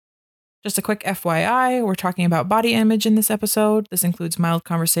Just a quick FYI, we're talking about body image in this episode. This includes mild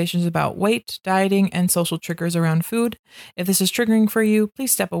conversations about weight, dieting, and social triggers around food. If this is triggering for you,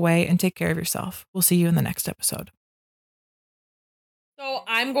 please step away and take care of yourself. We'll see you in the next episode. So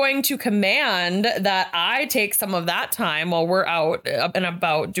I'm going to command that I take some of that time while we're out and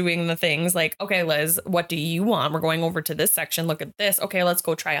about doing the things like, okay, Liz, what do you want? We're going over to this section. Look at this. Okay, let's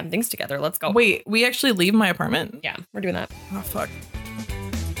go try on things together. Let's go. Wait, we actually leave my apartment? Yeah, we're doing that. Oh, fuck.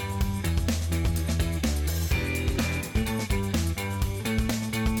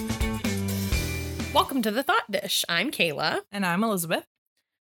 Welcome to the Thought Dish. I'm Kayla. And I'm Elizabeth.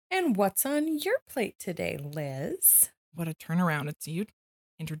 And what's on your plate today, Liz? What a turnaround. It's you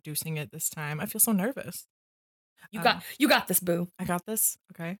introducing it this time. I feel so nervous. You got this, boo. I got this.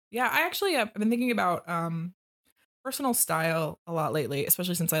 Okay. Yeah, I actually I've been thinking about personal style a lot lately,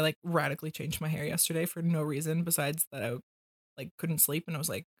 especially since I radically changed my hair yesterday for no reason besides that I couldn't sleep, and I was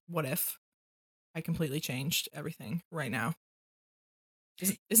like, what if I completely changed everything right now?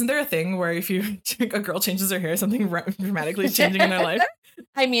 Isn't there a thing where if a girl changes her hair, something dramatically is changing in their life?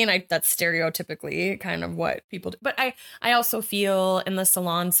 I mean, that's stereotypically kind of what people do. But I also feel in the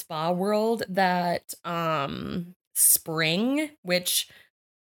salon spa world that spring, which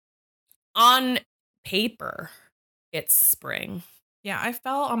on paper, it's spring. Yeah, I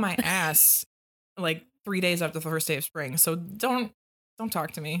fell on my ass 3 days after the first day of spring. So don't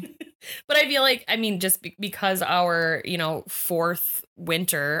talk to me. But I feel like, I mean, just because our, fourth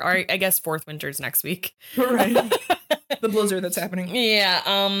winter, or I guess fourth winter is next week. Right. The blizzard that's happening. Yeah.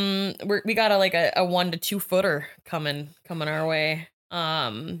 We got a 1 to 2 footer coming our way.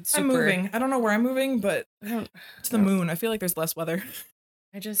 I'm moving. I don't know where I'm moving, but to the moon. I feel like there's less weather.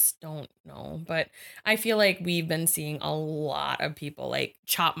 I just don't know, but I feel like we've been seeing a lot of people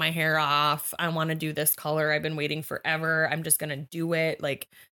chop my hair off. I want to do this color. I've been waiting forever. I'm just going to do it. A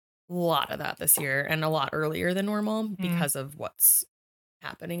lot of that this year, and a lot earlier than normal because of what's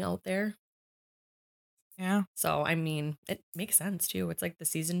happening out there. Yeah. So, I mean, it makes sense too. It's like the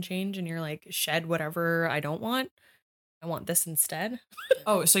season change and you're shed whatever I don't want. I want this instead.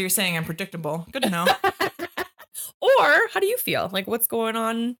 Oh, so you're saying I'm predictable. Good to know. Or how do you feel? What's going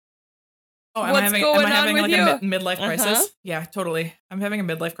on? Oh, am I having a midlife crisis? Yeah, totally. I'm having a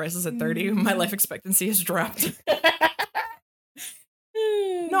midlife crisis at 30. My life expectancy has dropped.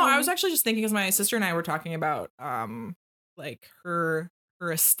 No, I was actually just thinking, because my sister and I were talking about her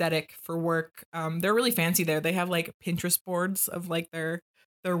aesthetic for work. They're really fancy there. They have Pinterest boards of their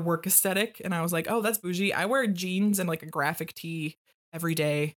work aesthetic, and I was like, oh, that's bougie. I wear jeans and a graphic tee every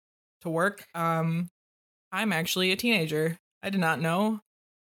day to work. I'm actually a teenager. I did not know.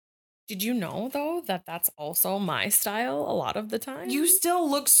 Did you know, though, that that's also my style a lot of the time? You still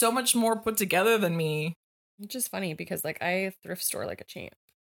look so much more put together than me. Which is funny because I thrift store like a champ.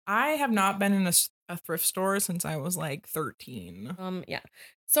 I have not been in a thrift store since I was 13. Yeah.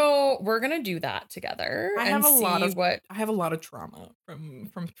 So we're gonna do that together. I have a lot of trauma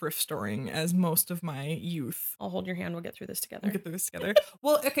from thrift storing, as most of my youth. I'll hold your hand. We'll get through this together.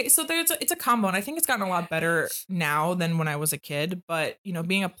 Well, okay. So it's a combo, and I think it's gotten a lot better now than when I was a kid. But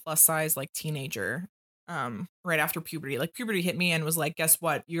being a plus size teenager, right after puberty, puberty hit me and was like, guess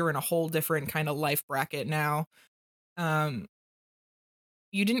what? You're in a whole different kind of life bracket now.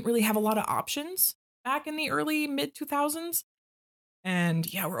 You didn't really have a lot of options back in the early mid 2000s.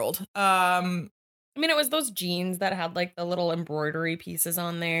 And yeah, we're old. I mean, it was those jeans that had the little embroidery pieces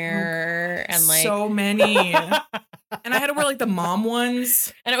on there, and so many. And I had to wear the mom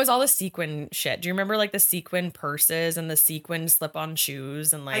ones, and it was all the sequin shit. Do you remember the sequin purses and the sequin slip-on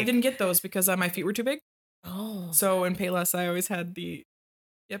shoes? And I didn't get those because my feet were too big. Oh, so in Payless, I always had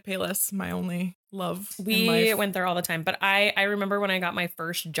Payless, my only love. We went there all the time. But I remember when I got my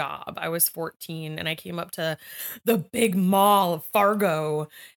first job, I was 14 and I came up to the big mall of Fargo,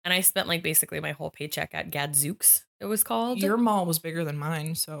 and I spent basically my whole paycheck at Gadzooks, it was called. Your mall was bigger than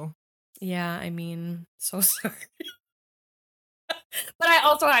mine, so. Yeah, I mean, so sorry. But I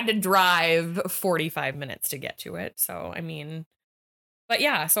also had to drive 45 minutes to get to it. So, I mean, but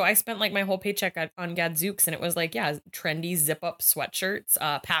yeah, so I spent my whole paycheck on Gadzooks, and it was trendy zip up sweatshirts.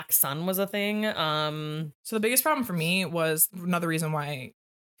 Pac Sun was a thing. So the biggest problem for me was another reason why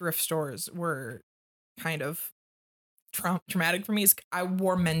thrift stores were kind of traumatic for me is I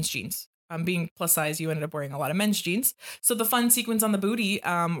wore men's jeans. Being plus size, you ended up wearing a lot of men's jeans. So the fun sequins on the booty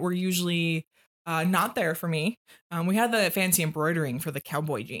were usually not there for me. We had the fancy embroidering for the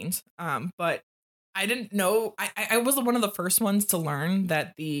cowboy jeans, but I didn't know. I was one of the first ones to learn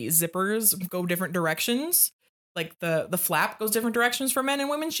that the zippers go different directions. The flap goes different directions for men and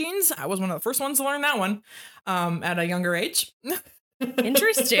women's jeans. I was one of the first ones to learn that one at a younger age.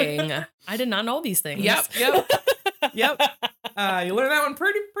 Interesting. I did not know these things. Yep. You learn that one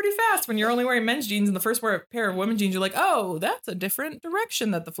pretty fast when you're only wearing men's jeans, and the first pair of women's jeans, you're like, oh, that's a different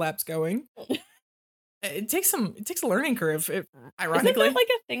direction that the flap's going. It takes a learning curve. Ironically, isn't that like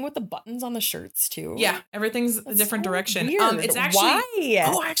a thing with the buttons on the shirts too? Yeah, everything's a different direction. It's actually why?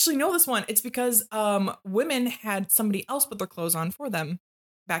 Oh, I actually know this one. It's because women had somebody else put their clothes on for them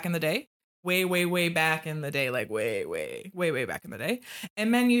back in the day. Way back in the day, like way back in the day.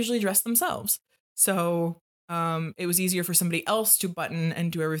 And men usually dress themselves. So it was easier for somebody else to button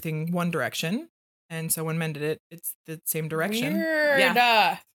and do everything one direction. And so when men did it, it's the same direction. Weird.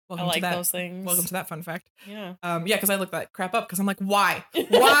 Yeah. I like those things. Welcome to that fun fact. Yeah. Because I looked that crap up because I'm like, why?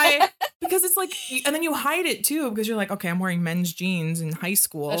 Why? Because it's like, and then you hide it too because you're like, okay, I'm wearing men's jeans in high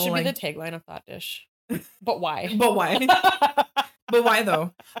school. That should like, be the tagline of Hotdish. But why? But why? But why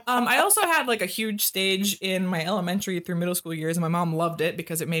though? I also had like a huge stage in my elementary through middle school years, and my mom loved it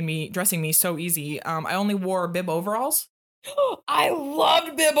because it made dressing me so easy. I only wore bib overalls. I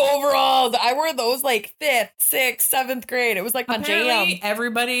loved bib overalls. I wore those like 5th, 6th, 7th grade. It was like my jam.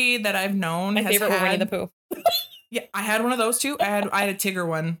 Everybody that I've known my favorite were Winnie the Pooh. Yeah, I had one of those too. I had a Tigger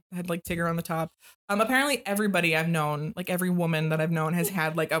one. I had like Tigger on the top. Apparently everybody I've known, like every woman that I've known has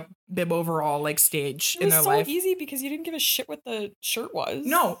had like a bib overall like stage in their life. It was so easy because you didn't give a shit what the shirt was.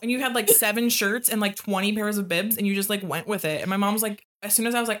 No, and you had like 7 shirts and like 20 pairs of bibs and you just like went with it. And my mom was like, as soon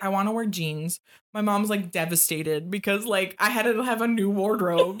as I was like, I want to wear jeans, my mom's like devastated because like I had to have a new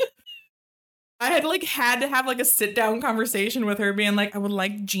wardrobe. I had to have like a sit down conversation with her being like, I would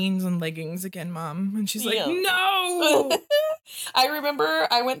like jeans and leggings again, Mom. And she's like, no. I remember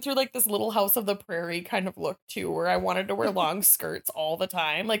I went through like this Little House of the Prairie kind of look too, where I wanted to wear long skirts all the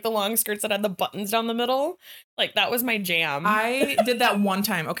time. Like the long skirts that had the buttons down the middle. Like that was my jam. I did that one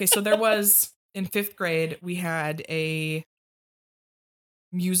time. Okay, so there was in 5th grade, we had a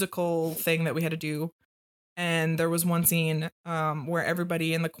musical thing that we had to do. And there was one scene where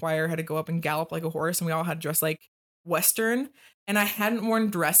everybody in the choir had to go up and gallop like a horse, and we all had to dress like Western. And I hadn't worn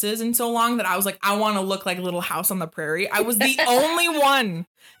dresses in so long that I was like, I want to look like Little House on the Prairie. I was the only one.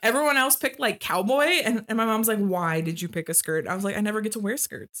 Everyone else picked like cowboy. And my mom's like, why did you pick a skirt? I was like, I never get to wear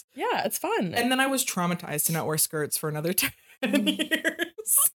skirts. Yeah, it's fun. And then I was traumatized to not wear skirts for another 10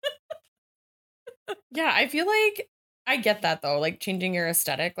 years. Yeah, I feel like I get that though, like changing your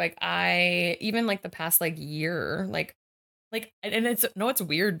aesthetic. Like I even like the past like year, like and it's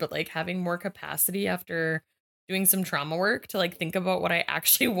weird, but like having more capacity after doing some trauma work to like think about what I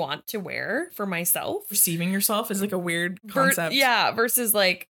actually want to wear for myself. Receiving yourself is like a weird concept. Versus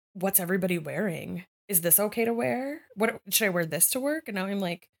like, what's everybody wearing? Is this okay to wear? What should I wear this to work? And now I'm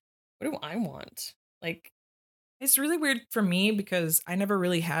like, what do I want? Like, it's really weird for me because I never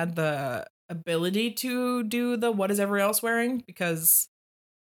really had the ability to do the what is everyone else wearing because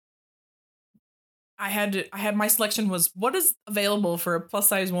I had my selection was what is available for a plus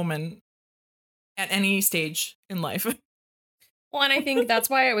size woman at any stage in life. Well, and I think that's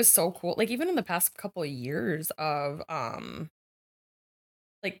why it was so cool. Like even in the past couple of years of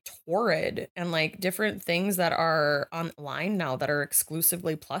like Torrid and like different things that are online now that are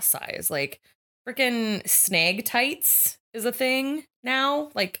exclusively plus size, like freaking snag tights is a thing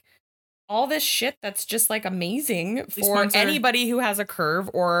now. Like all this shit that's just like amazing for anybody who has a curve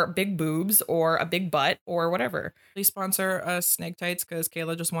or big boobs or a big butt or whatever. Please sponsor us snag tights because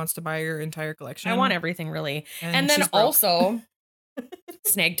Kayla just wants to buy your entire collection. I want everything really. And then also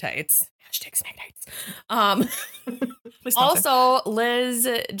snag tights. Hashtag snag tights. Also, Liz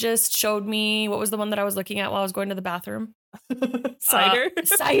just showed me what was the one that I was looking at while I was going to the bathroom.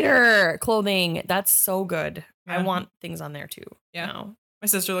 Cider clothing. That's so good. Yeah. I want things on there too. Yeah. Now. My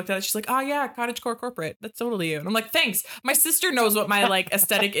sister looked at it. She's like, oh, yeah, cottagecore corporate. That's totally you. And I'm like, thanks. My sister knows what my like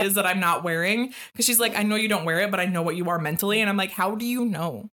aesthetic is that I'm not wearing. Because she's like, I know you don't wear it, but I know what you are mentally. And I'm like, how do you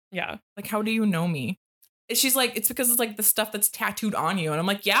know? Yeah. Like, how do you know me? And she's like, it's because it's like the stuff that's tattooed on you. And I'm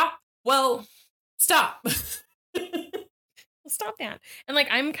like, yeah, well, stop. Stop that. And like,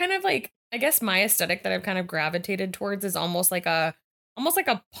 I'm kind of like, I guess my aesthetic that I've kind of gravitated towards is almost like a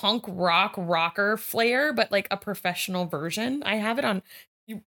punk rocker flair, but like a professional version. I have it on.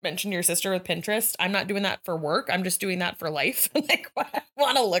 You mentioned your sister with Pinterest. I'm not doing that for work. I'm just doing that for life. Like what I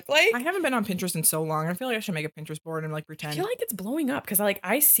want to look like. I haven't been on Pinterest in so long. I feel like I should make a Pinterest board and like pretend. I feel like it's blowing up because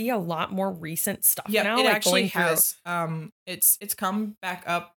I see a lot more recent stuff now. It like actually has. It's come back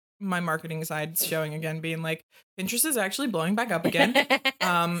up. My marketing side's showing again, being like, Pinterest is actually blowing back up again.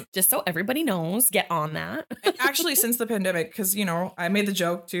 Just so everybody knows, get on that. Actually, since the pandemic, because I made the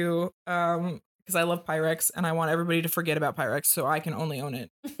joke too. Because I love Pyrex and I want everybody to forget about Pyrex so I can only own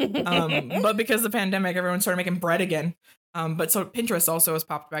it. But because of the pandemic, everyone started making bread again. But so Pinterest also has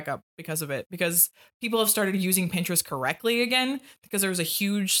popped back up because of it, because people have started using Pinterest correctly again, because there was a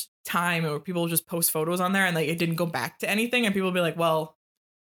huge time where people just post photos on there and like it didn't go back to anything. And people would be like, well,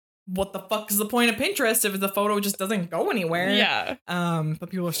 what the fuck is the point of Pinterest if the photo just doesn't go anywhere? Yeah. But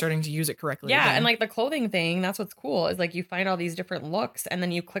people are starting to use it correctly. Yeah. again. And like the clothing thing, that's what's cool is like you find all these different looks and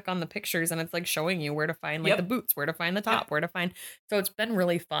then you click on the pictures and it's like showing you where to find like Yep. the boots, where to find the top, where to find. So it's been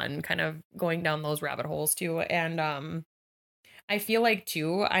really fun kind of going down those rabbit holes too. And I feel like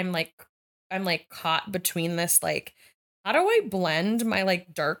too, I'm like caught between this like, how do I blend my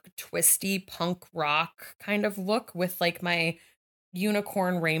like dark, twisty punk rock kind of look with like my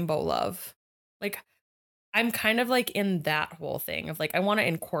unicorn rainbow love? Like I'm kind of like in that whole thing of like I want to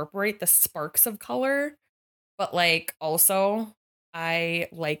incorporate the sparks of color, but like also I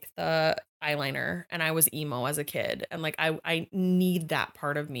like the eyeliner and I was emo as a kid and like I need that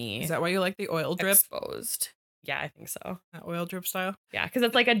part of me. Is that why you like the oil drip? Exposed? Yeah, I think so. That oil drip style? Yeah, because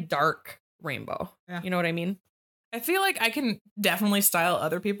it's like a dark rainbow. Yeah. You know what I mean? I feel like I can definitely style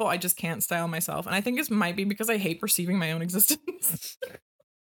other people. I just can't style myself. And I think this might be because I hate perceiving my own existence.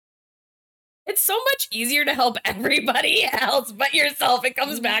 It's so much easier to help everybody else but yourself. It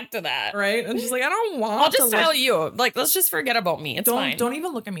comes back to that. Right? And just like, I don't want I'll just to style you. Like, let's just forget about me. It's fine. Don't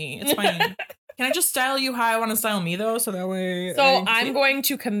even look at me. It's fine. Can I just style you how I want to style me though? So that way. So I'm going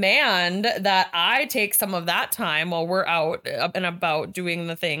to command that I take some of that time while we're out up and about doing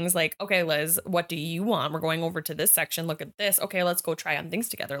the things like, okay, Liz, what do you want? We're going over to this section. Look at this. Okay, let's go try on things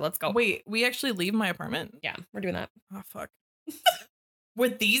together. Let's go. Wait, we actually leave my apartment? Yeah, we're doing that. Oh, fuck.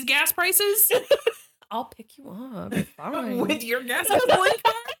 With these gas prices? I'll pick you up. It's fine. With your gas guzzling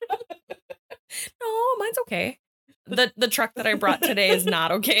car? No, mine's okay. The truck that I brought today is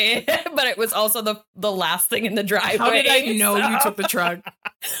not okay, but it was also the last thing in the driveway. How did I know you took the truck?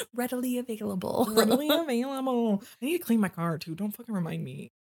 Readily available. Readily available. I need to clean my car too. Don't fucking remind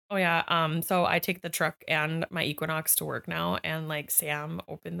me. Oh yeah. So I take the truck and my Equinox to work now, and like Sam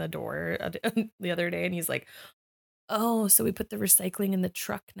opened the door the other day, and he's like, "Oh, so we put the recycling in the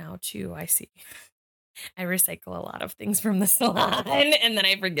truck now too. I see." I recycle a lot of things from the salon and then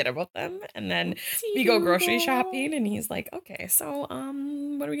I forget about them. And then we go grocery shopping and he's like, okay, so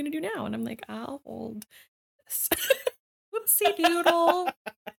what are we gonna do now? And I'm like, I'll hold this. Whoopsie doodle.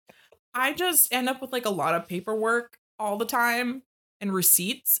 I just end up with like a lot of paperwork all the time and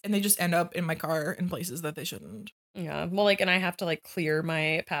receipts, and they just end up in my car in places that they shouldn't. Yeah. Well, like, and I have to like clear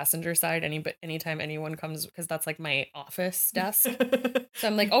my passenger side anytime anyone comes, because that's like my office desk. So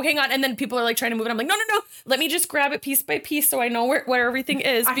I'm like, oh, hang on. And then people are like trying to move it. I'm like, no. Let me just grab it piece by piece so I know where everything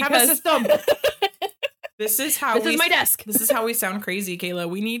is. I have a system. This is my desk. This is how we sound crazy, Kayla.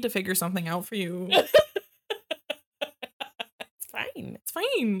 We need to figure something out for you. It's fine. It's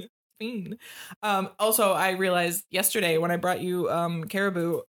fine. Also, I realized yesterday when I brought you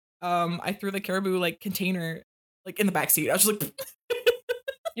caribou, I threw the caribou like container like in the back seat. I was just like,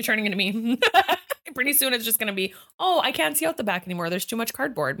 you're turning into me. Pretty soon it's just gonna be, oh, I can't see out the back anymore. There's too much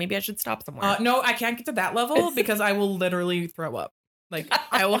cardboard. Maybe I should stop somewhere. No, I can't get to that level because I will literally throw up. Like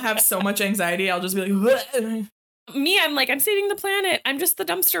I will have so much anxiety. I'll just be like, me, I'm like, I'm saving the planet. I'm just the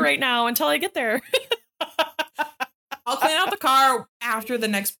dumpster right now until I get there. I'll clean out the car after the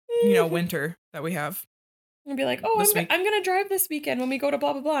next, winter that we have. And be like, oh, I'm gonna drive this weekend when we go to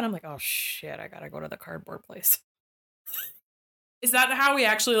blah blah blah. And I'm like, oh shit, I gotta go to the cardboard place. Is that how we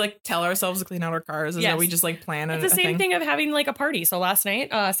actually like tell ourselves to clean out our cars? Is that we just like plan it's the same thing of having like a party. So last night,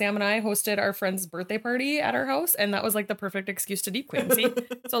 Sam and I hosted our friend's birthday party at our house, and that was like the perfect excuse to deep clean. See?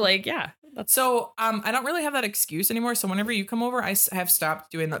 So like, yeah. I don't really have that excuse anymore. So whenever you come over, I have stopped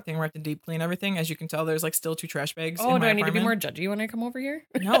doing that thing where I have to deep clean everything. As you can tell, there's like still 2 trash bags. Oh, do I need to be more judgy when I come over here?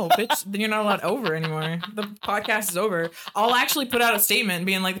 No, bitch, then you're not allowed over anymore. The podcast is over. I'll actually put out a statement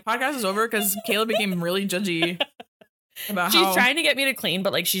being like, the podcast is over because Kayla became really judgy. She's trying to get me to clean,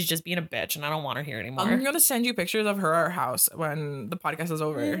 but like she's just being a bitch and I don't want her here anymore. I'm gonna send you pictures of our house when the podcast is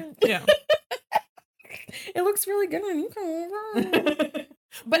over. Yeah. It looks really good when you come over.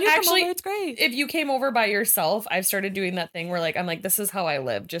 But actually, it's great. If you came over by yourself, I've started doing that thing where like I'm like, this is how I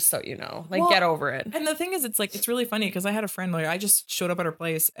live, just so you know. Like, get over it. And the thing is, it's really funny because I had a friend like I just showed up at her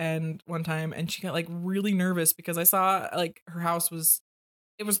place and one time and she got like really nervous because I saw like her house was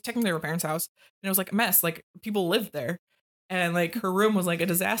technically her parents' house and it was like a mess. Like people lived there. And like her room was like a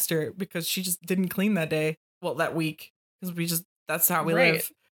disaster because she just didn't clean that day. Well, that week. Because that's how we live.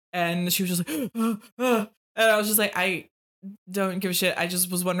 And she was just like, and I was just like, I don't give a shit. I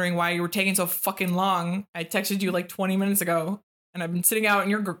just was wondering why you were taking so fucking long. I texted you like 20 minutes ago and I've been sitting out in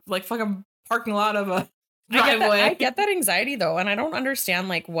your like fucking parking lot of a driveway. I get that anxiety though. And I don't understand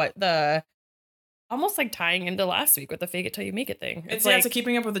like what the almost like tying into last week with the fake it till you make it thing. It's like, it's a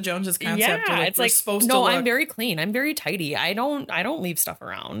keeping up with the Joneses concept. yeah, Like, it's we're like, supposed to no, I'm look. very clean. I'm very tidy. I don't leave stuff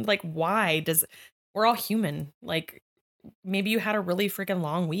around. Like, why does we're all human. Like, maybe you had a really freaking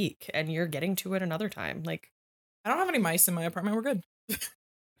long week and you're getting to it another time. Like, I don't have any mice in my apartment. We're good.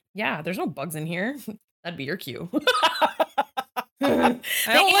 yeah, there's no bugs in here. That'd be your cue. I The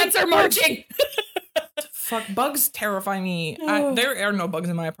don't like ants are bugs. marching. Fuck, bugs terrify me. There are no bugs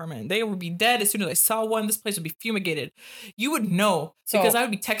in my apartment. They would be dead as soon as I saw one. This place would be fumigated. You would know because So- I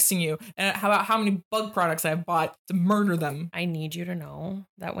would be texting you and about how many bug products I've bought to murder them. I need you to know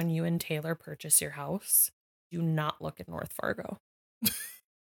that when you and Taylor purchase your house, do not look at North Fargo.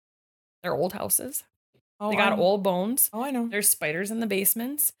 They're old houses. Oh, They got old bones. Oh, I know. There's spiders in the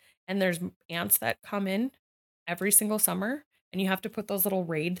basements, and there's ants that come in every single summer, and you have to put those little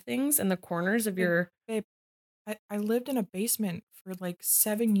raid things in the corners of your. Babe, I lived in a basement for like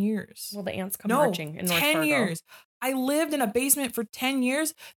 7 years. Well, the ants come No, marching in North 10 Fargo. years. I lived in a basement for 10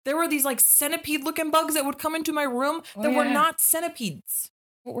 years. There were these like centipede looking bugs that would come into my room that were not centipedes.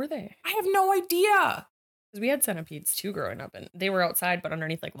 What were they? I have no idea. Because we had centipedes too growing up, and they were outside, but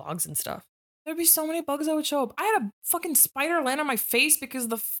underneath like logs and stuff. There'd be so many bugs that would show up. I had a fucking spider land on my face because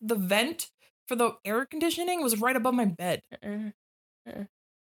the vent for the air conditioning was right above my bed.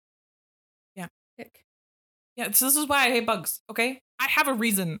 Yeah. Ick. Yeah, so this is why I hate bugs, okay? I have a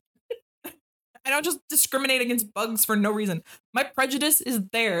reason. I don't just discriminate against bugs for no reason. My prejudice is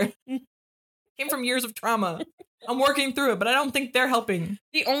there. Came from years of trauma. I'm working through it, but I don't think they're helping.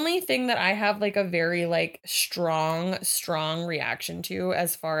 The only thing that I have like a very like strong reaction to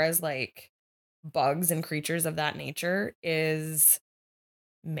as far as like bugs and creatures of that nature is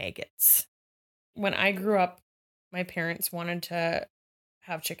maggots. When I grew up, my parents wanted to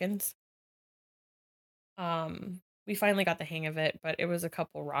have chickens. We finally got the hang of it, but it was a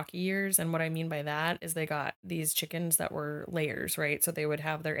couple rocky years. And what I mean by that is they got these chickens that were layers, right? So they would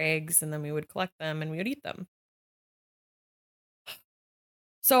have their eggs and then we would collect them and we would eat them.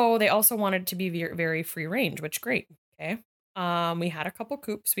 So they also wanted to be very free range, which great. Okay. We had a couple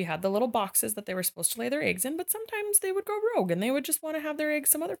coops. We had the little boxes that they were supposed to lay their eggs in, but sometimes they would go rogue and they would just want to have their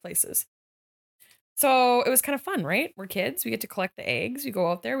eggs some other places. So it was kind of fun, right? We're kids. We get to collect the eggs. We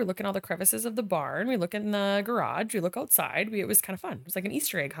go out there. We look in all the crevices of the barn. We look in the garage. We look outside. It was kind of fun. It was like an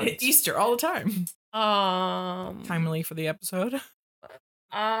Easter egg hunt. Easter all the time. Timely for the episode.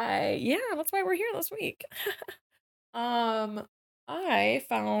 Yeah, that's why we're here this week. I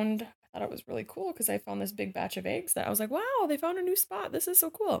thought it was really cool because I found this big batch of eggs that I was like, wow, they found a new spot. This is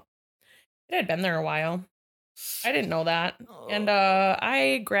so cool. It had been there a while. I didn't know that. And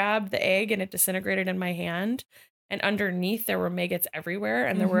I grabbed the egg and it disintegrated in my hand. And underneath there were maggots everywhere.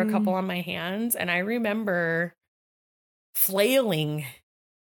 And there were a couple on my hands. And I remember flailing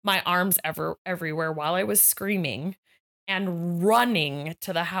my arms everywhere while I was screaming and running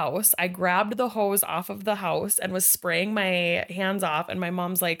to the house. I grabbed the hose off of the house and was spraying my hands off. And my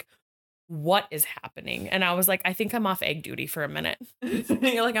mom's like, what is happening? And I was like, I think I'm off egg duty for a minute.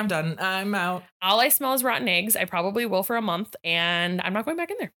 You're like, I'm done. I'm out. All I smell is rotten eggs. I probably will for a month, and I'm not going back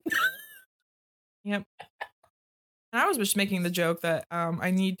in there. Yep. And I was just making the joke that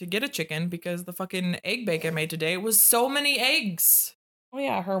I need to get a chicken because the fucking egg bake I made today was so many eggs. Oh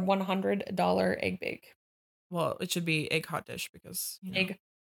yeah, her $100 egg bake. Well, it should be egg hot dish because egg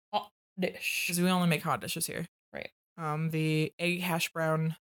hot dish. Because we only make hot dishes here. Right. The egg hash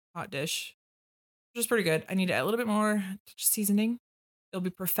brown hot dish, which is pretty good. I need to add a little bit more seasoning. It'll be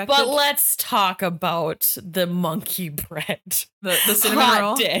perfected. But let's talk about the monkey bread. The cinnamon hot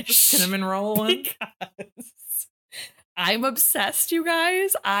roll. Dish. The cinnamon roll one. Because I'm obsessed, you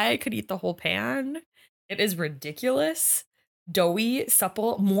guys. I could eat the whole pan. It is ridiculous. Doughy,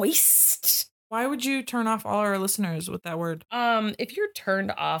 supple, moist. Why would you turn off all our listeners with that word? If you're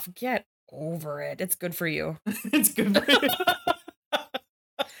turned off, get over it. It's good for you. It's good for you.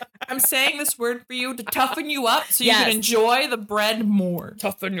 I'm saying this word for you to toughen you up so you can enjoy the bread more.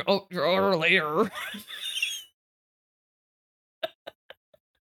 Toughen out your layer.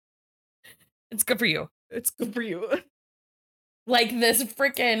 It's good for you. It's good for you. Like this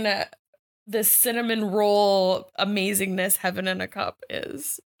cinnamon roll amazingness, heaven in a cup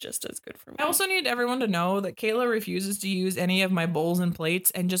is just as good for me. I also need everyone to know that Kayla refuses to use any of my bowls and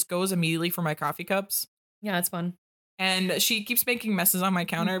plates and just goes immediately for my coffee cups. Yeah, it's fun. And she keeps making messes on my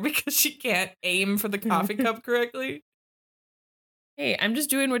counter because she can't aim for the coffee cup correctly. Hey, I'm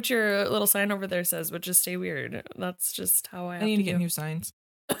just doing what your little sign over there says, which is stay weird. That's just how I need to get new signs.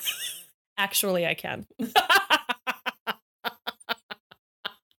 Actually, I can.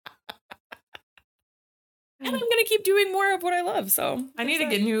 I'm gonna keep doing more of what I love. So I need to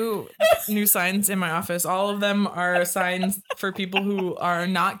get new signs in my office. All of them are signs for people who are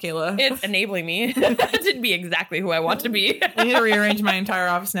not Kayla. It's enabling me to be exactly who I want to be. I need to rearrange my entire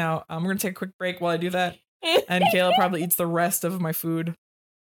office now. We're gonna take a quick break while I do that, and Kayla probably eats the rest of my food.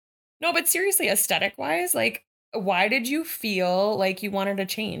 No, but seriously, aesthetic wise, like, why did you feel like you wanted to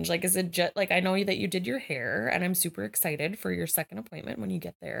change? Like, is it just like I know that you did your hair, and I'm super excited for your second appointment when you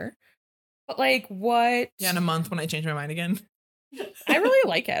get there. But like, what? Yeah, in a month when I change my mind again. I really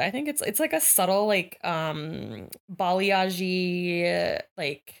like it. I think it's like a subtle like balayage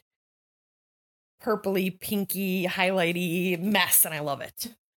like purpley pinky highlighty mess and I love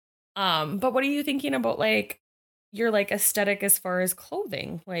it. But what are you thinking about like your like aesthetic as far as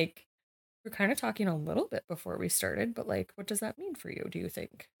clothing? Like we're kind of talking a little bit before we started, but like what does that mean for you, do you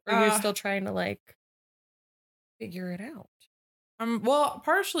think? Or are you still trying to like figure it out? Well,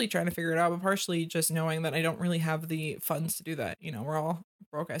 partially trying to figure it out, but partially just knowing that I don't really have the funds to do that. You know, we're all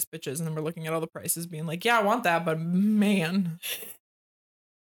broke ass bitches, and then we're looking at all the prices, being like, "Yeah, I want that," but man.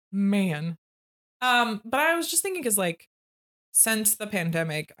 But I was just thinking, because like since the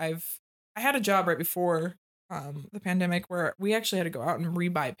pandemic, I had a job right before the pandemic where we actually had to go out and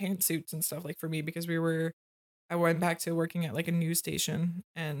rebuy pantsuits and stuff like for me because I went back to working at like a news station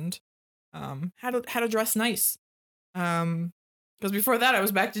and had to dress nice. Because before that, I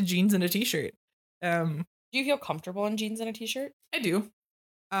was back to jeans and a t-shirt. Do you feel comfortable in jeans and a t-shirt? I do.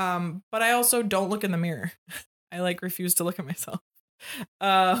 But I also don't look in the mirror. I like refuse to look at myself.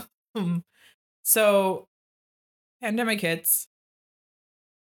 So pandemic hits.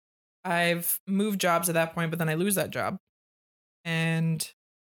 I've moved jobs at that point, but then I lose that job and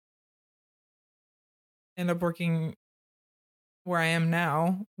end up working where I am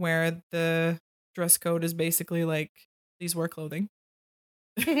now, where the dress code is basically like, please wear clothing.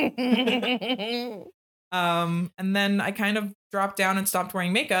 And then I kind of dropped down and stopped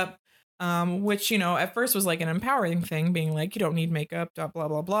wearing makeup, which, you know, at first was like an empowering thing, being like, you don't need makeup, blah,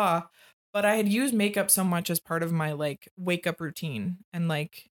 blah, blah. But I had used makeup so much as part of my like wake up routine and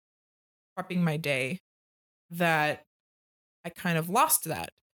like prepping my day that I kind of lost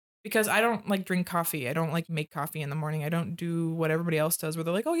that because I don't like drink coffee. I don't like make coffee in the morning. I don't do what everybody else does where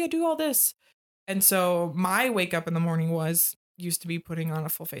they're like, oh yeah, do all this. And so my wake up in the morning used to be putting on a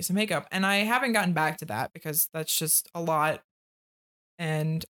full face of makeup. And I haven't gotten back to that because that's just a lot.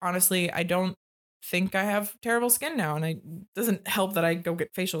 And honestly, I don't think I have terrible skin now. And it doesn't help that I go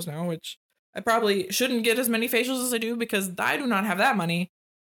get facials now, which I probably shouldn't get as many facials as I do because I do not have that money.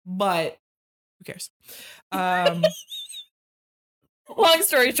 But who cares? Long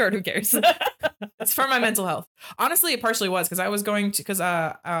story short, who cares? It's for my mental health. Honestly, it partially was because I was going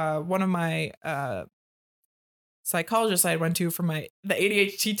to one of my psychologists I went to for the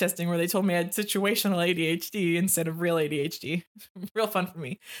ADHD testing where they told me I had situational ADHD instead of real ADHD. Real fun for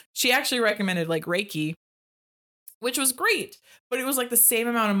me. She actually recommended like Reiki, which was great, but it was like the same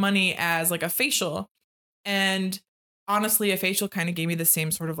amount of money as like a facial. And honestly, a facial kind of gave me the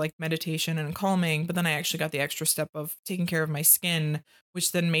same sort of like meditation and calming, but then I actually got the extra step of taking care of my skin,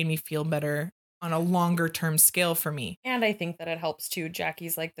 which then made me feel better on a longer term scale for me. And I think that it helps too.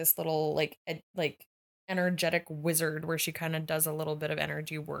 Jackie's like this little like energetic wizard where she kind of does a little bit of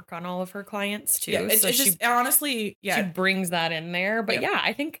energy work on all of her clients too. Yeah, it's just honestly, yeah, she brings that in there. But yeah,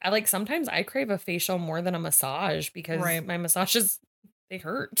 I think I like sometimes I crave a facial more than a massage because my massages they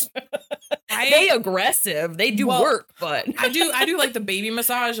hurt. They aggressive. They do work, but I do like the baby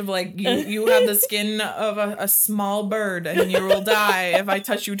massage of like you have the skin of a small bird and you will die if I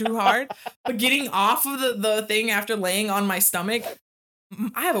touch you too hard. But getting off of the thing after laying on my stomach,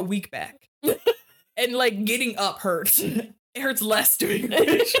 I have a weak back. And like getting up hurts. It hurts less doing the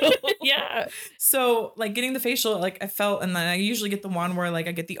facial. Yeah. So like getting the facial, like I felt, and then I usually get the one where like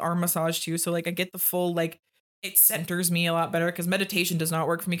I get the arm massage too. So like I get the full like it centers me a lot better because meditation does not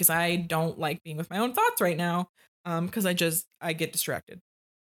work for me because I don't like being with my own thoughts right now. Because I get distracted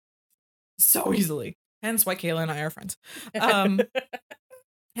so easily. Hence why Kayla and I are friends.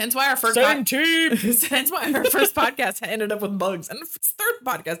 Hence why our first hence why our first podcast ended up with bugs, and the third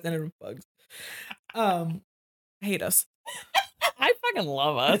podcast ended with bugs. Hate us. I fucking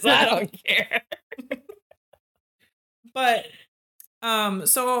love us. I don't care. But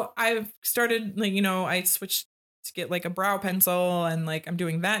so I've started like, you know, I switched to get like a brow pencil and like I'm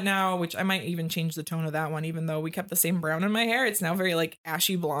doing that now, which I might even change the tone of that one, even though we kept the same brown in my hair. It's now very like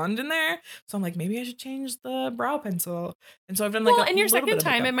ashy blonde in there. So I'm like, maybe I should change the brow pencil. And so I've done like and your second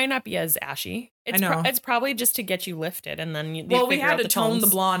time it might not be as ashy. I know. It's probably just to get you lifted and then you we had to tone the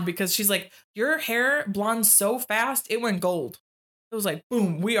blonde because she's like, your hair blondes so fast it went gold. It was like,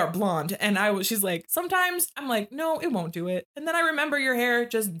 boom, we are blonde. And she's like, sometimes I'm like, no, it won't do it. And then I remember your hair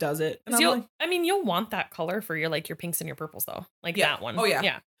just does it. And I'm like, you'll want that color for your like your pinks and your purples though. Like yeah. that one. Oh yeah.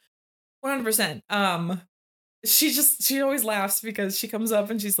 Yeah. 100%. She always laughs because she comes up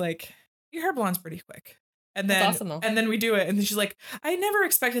and she's like, your hair blonde's pretty quick. And then, That's awesome though. and then we do it. And then she's like, I never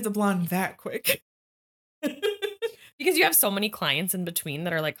expected to blonde that quick. Because you have so many clients in between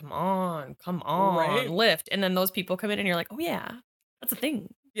that are like, come on, Right? lift. And then those people come in and you're like, oh yeah, that's a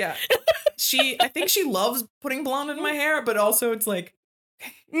thing. Yeah. I think she loves putting blonde in my hair, but also it's like,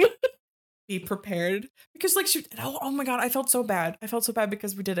 be prepared. Because like oh my God, I felt so bad. I felt so bad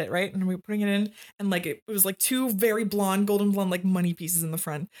because we did it, right? And we were putting it in and like it was like two very blonde, golden blonde, like money pieces in the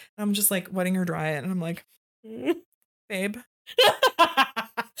front. And I'm just like letting her dry it. And I'm like, babe.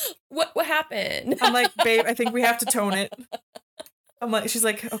 What happened? I'm like, babe, I think we have to tone it. I'm like, she's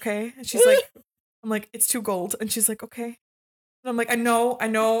like, okay. And she's like, I'm like, it's too gold. And she's like, okay. And I'm like, I know.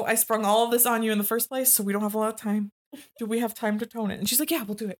 I sprung all of this on you in the first place, so we don't have a lot of time. Do we have time to tone it? And she's like, yeah,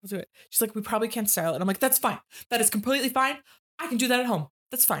 we'll do it. She's like, we probably can't style it. I'm like, that's fine. That is completely fine. I can do that at home.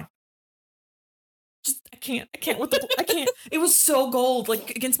 That's fine. Just, I can't I can't. It was so gold,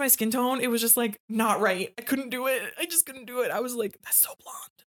 like against my skin tone. It was just like not right. I couldn't do it. I just couldn't do it. I was like, that's so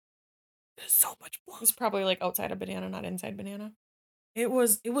blonde. There's so much blonde. It was probably like outside of banana, not inside banana. It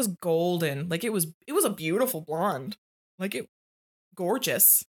was golden. Like it was a beautiful blonde. Like it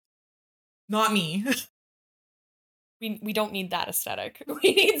gorgeous. Not me. We don't need that aesthetic.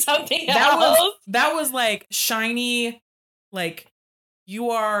 We need something else. That was like shiny, like you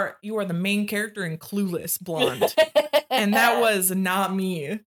are the main character in Clueless blonde. And that was not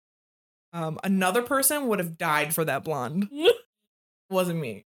me. Another person would have died for that blonde. Wasn't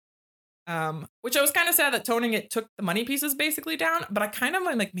me. Which I was kind of sad that toning it took the money pieces basically down, but I kind of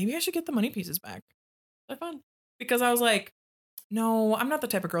like maybe I should get the money pieces back. They're fun. Because I was like, no, I'm not the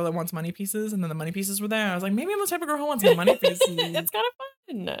type of girl that wants money pieces, and then the money pieces were there. I was like, maybe I'm the type of girl who wants the money pieces. It's kind of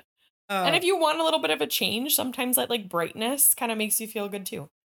fun. And if you want a little bit of a change, sometimes that like brightness kind of makes you feel good too.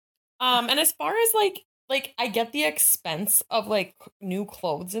 And as far as like I get the expense of like new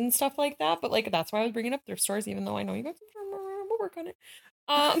clothes and stuff like that, but like that's why I was bringing up thrift stores, even though I know you guys will work on it.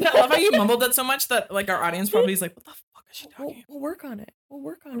 I love how you mumbled that so much that like our audience probably is like, what the fuck is she talking? We'll work on it. We'll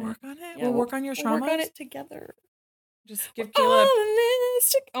work on it. Yeah, we'll work on your traumas. We'll work on it together. Just give Kayla.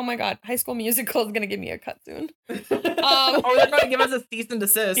 Oh my God, High School Musical is gonna give me a cut soon. Or they're gonna give us a cease and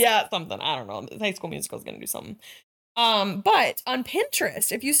desist. Yeah, something. I don't know. High School Musical is gonna do something. But on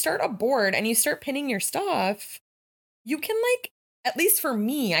Pinterest, if you start a board and you start pinning your stuff, you can like, at least for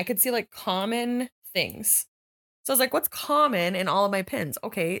me, I could see like common things. So I was like, what's common in all of my pins?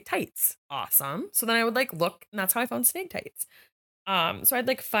 Okay, tights. Awesome. So then I would like look, and that's how I found snake tights. So I'd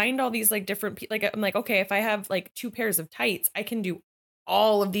like find all these like different, like I'm like, okay, if I have like 2 pairs of tights, I can do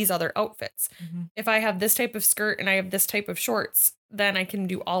all of these other outfits. Mm-hmm. If I have this type of skirt and I have this type of shorts, then I can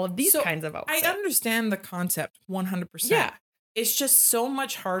do all of these kinds of outfits. I understand the concept 100%. Yeah. It's just so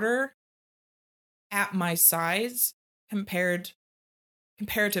much harder at my size comparatively,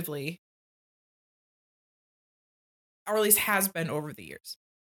 or at least has been over the years,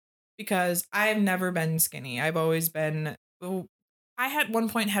 because I've never been skinny. I've always been, I had one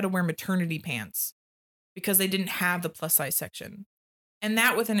point had to wear maternity pants because they didn't have the plus size section. And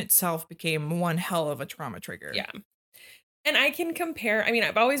that within itself became one hell of a trauma trigger. Yeah. And I can compare, I mean,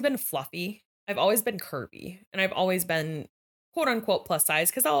 I've always been fluffy. I've always been curvy. And I've always been quote unquote plus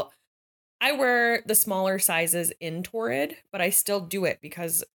size because I wear the smaller sizes in Torrid, but I still do it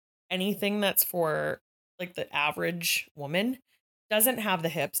because anything that's for like the average woman doesn't have the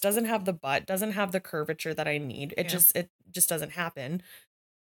hips, doesn't have the butt, doesn't have the curvature that I need. It just doesn't happen.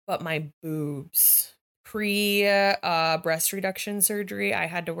 But my boobs, pre breast reduction surgery, I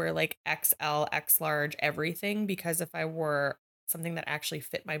had to wear like XL, X large, everything, because if I wore something that actually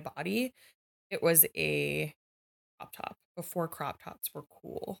fit my body, it was a crop top. Before crop tops were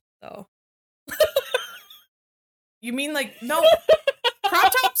cool, though. You mean like, no,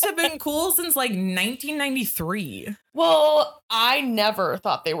 crop tops have been cool since like 1993. Well, I never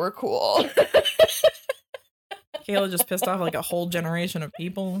thought they were cool. Kayla just pissed off like a whole generation of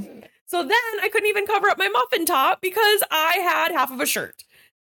people. So then I couldn't even cover up my muffin top because I had half of a shirt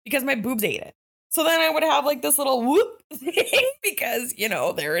because my boobs ate it. So then I would have like this little whoop thing because, you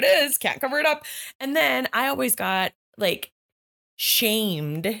know, there it is. Can't cover it up. And then I always got like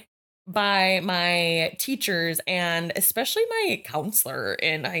shamed by my teachers, and especially my counselor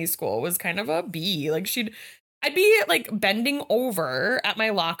in high school was kind of a bee. Like I'd be like bending over at my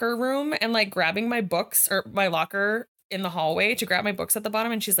locker room and like grabbing my books or my locker in the hallway to grab my books at the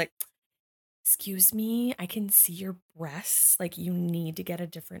bottom. And she's like, excuse me, I can see your breasts. Like, you need to get a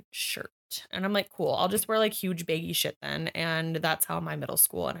different shirt. And I'm like, cool. I'll just wear like huge baggy shit then. And that's how my middle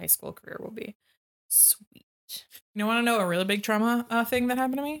school and high school career will be. Sweet. You want to know a really big trauma thing that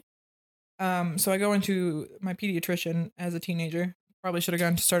happened to me? So I go into my pediatrician as a teenager. Probably should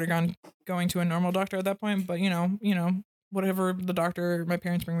have going to a normal doctor at that point, but whatever the doctor my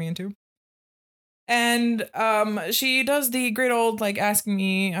parents bring me into. And she does the great old like asking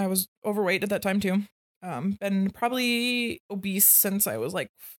me. I was overweight at that time too. Been probably obese since I was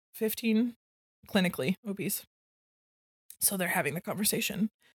like 15, clinically obese. So they're having the conversation.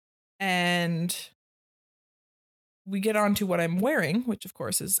 And we get on to what I'm wearing, which of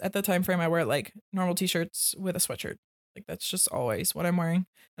course is at the time frame I wear like normal t-shirts with a sweatshirt. Like that's just always what I'm wearing.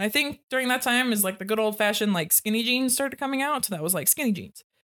 And I think during that time is like the good old fashioned like skinny jeans started coming out. So that was like skinny jeans,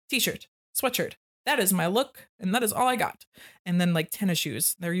 t-shirt, sweatshirt. That is my look and that is all I got. And then like tennis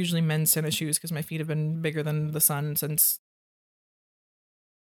shoes. They're usually men's tennis shoes because my feet have been bigger than the sun since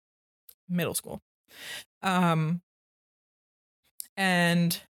middle school. And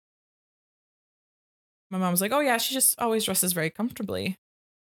my mom was like, oh yeah, she just always dresses very comfortably.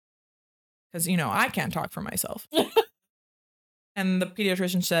 Because, I can't talk for myself. And the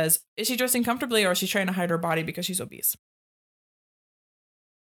pediatrician says, is she dressing comfortably or is she trying to hide her body because she's obese?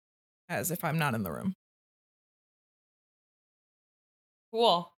 As if I'm not in the room.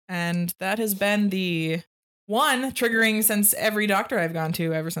 Cool. And that has been the one triggering since every doctor I've gone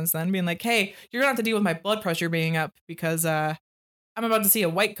to ever since then, being like, hey, you're going to have to deal with my blood pressure being up because I'm about to see a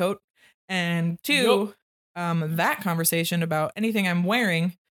white coat. And two, that conversation about anything I'm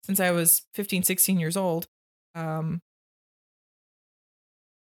wearing since I was 15, 16 years old,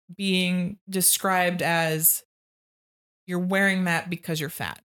 being described as you're wearing that because you're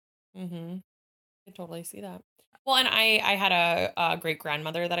fat. Mm-hmm. I totally see that. Well, and I had a great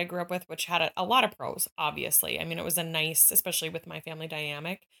grandmother that I grew up with, which had a lot of pros, obviously. I mean, it was a nice, especially with my family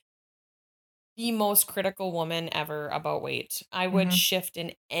dynamic, the most critical woman ever about weight. I would shift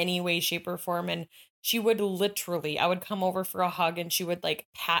in any way, shape, or form. And she would literally, I would come over for a hug and she would like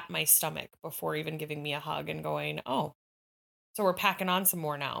pat my stomach before even giving me a hug and going, oh, so we're packing on some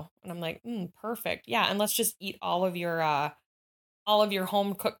more now. And I'm like, perfect. Yeah. And let's just eat all of your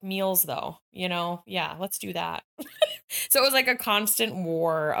home cooked meals though, Yeah, let's do that. So it was like a constant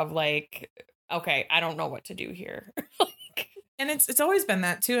war of like, okay, I don't know what to do here. And it's always been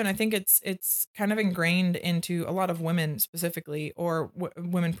that too, and I think it's kind of ingrained into a lot of women specifically, or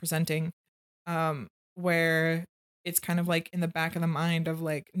women presenting, where it's kind of like in the back of the mind of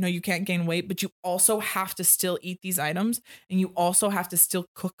like, no, you can't gain weight, but you also have to still eat these items, and you also have to still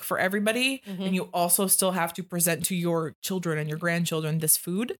cook for everybody, and you also still have to present to your children and your grandchildren this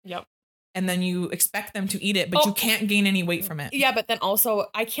food. Yep. And then you expect them to eat it, but you can't gain any weight from it. Yeah, but then also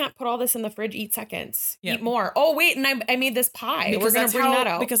I can't put all this in the fridge, eat seconds. Yep. Eat more. Oh, wait, and I made this pie. We're going to bring that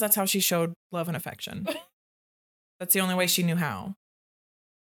out. Because that's how she showed love and affection. That's the only way she knew how.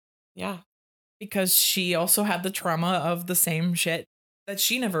 Yeah. Because she also had the trauma of the same shit that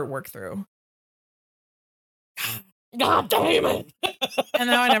she never worked through. God damn it. And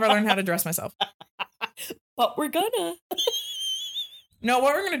now I never learned how to dress myself. But we're gonna. No,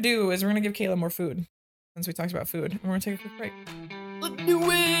 what we're gonna do is we're gonna give Kayla more food. Since we talked about food. And we're gonna take a quick break. Let's do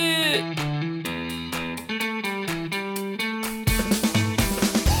it.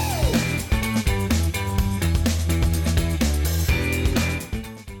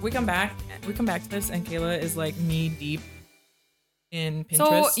 We come back to this and Kayla is like knee deep in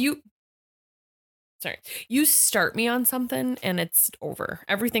Pinterest. So you start me on something and it's over.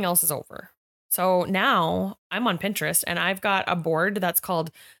 Everything else is over. So now I'm on Pinterest and I've got a board that's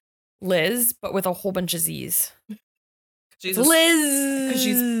called Liz, but with a whole bunch of Z's. Jesus. Liz. Because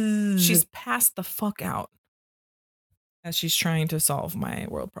she's passed the fuck out as she's trying to solve my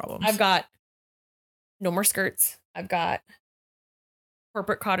world problems. I've got no more skirts. I've got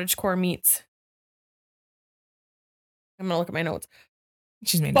corporate cottagecore meets. I'm going to look at my notes.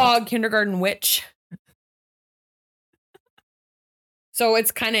 She's made Bog kindergarten witch. So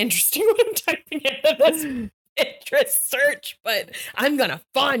it's kind of interesting what I'm typing into this Pinterest search, but I'm going to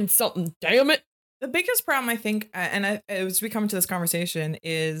find something, damn it. The biggest problem, I think, as we come to this conversation,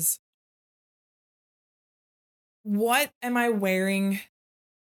 is what am I wearing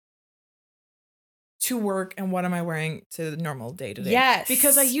to work and what am I wearing to the normal day to day? Yes.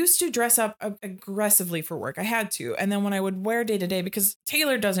 Because I used to dress up aggressively for work. I had to. And then when I would wear day to day, because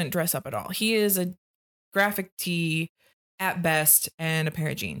Taylor doesn't dress up at all. He is a graphic tee at best and a pair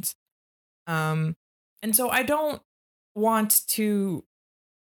of jeans. And so I don't want us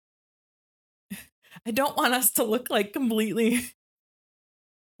to look like completely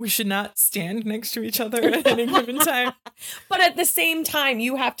we should not stand next to each other at any given time. But at the same time,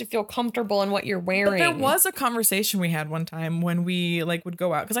 you have to feel comfortable in what you're wearing. But there was a conversation we had one time when we like would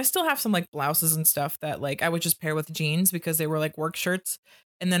go out, because I still have some like blouses and stuff that like I would just pair with jeans because they were like work shirts,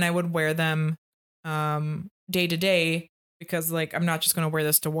 and then I would wear them day to day because like I'm not just going to wear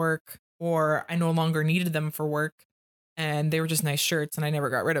this to work, or I no longer needed them for work, and they were just nice shirts and I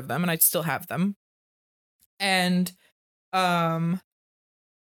never got rid of them and I still have them. And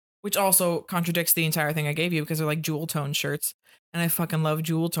which also contradicts the entire thing I gave you because they're like jewel tone shirts. And I fucking love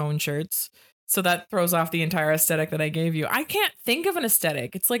jewel tone shirts. So that throws off the entire aesthetic that I gave you. I can't think of an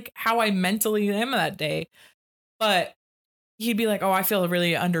aesthetic. It's like how I mentally am that day. But he'd be like, oh, I feel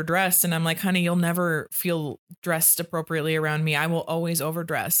really underdressed. And I'm like, honey, you'll never feel dressed appropriately around me. I will always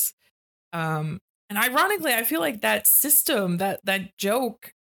overdress. And ironically, I feel like that system, that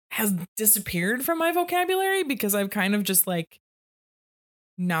joke has disappeared from my vocabulary because I've kind of just like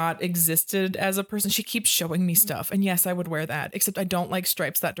not existed as a person. She keeps showing me stuff, and yes, I would wear that, except I don't like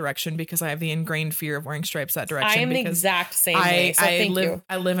stripes that direction because I have the ingrained fear of wearing stripes that direction. I am the exact same way, so thank you.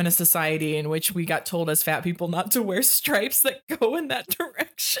 I live in a society in which we got told as fat people not to wear stripes that go in that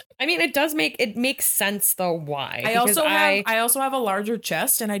direction. I mean, it makes sense though why. I also have a larger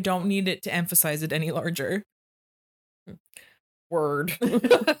chest, and I don't need it to emphasize it any larger. Word.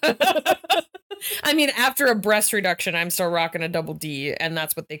 I mean, after a breast reduction, I'm still rocking a double D, and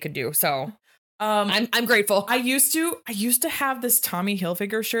that's what they could do. So I'm grateful. I used to have this Tommy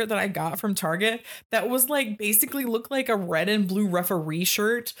Hilfiger shirt that I got from Target that was like basically looked like a red and blue referee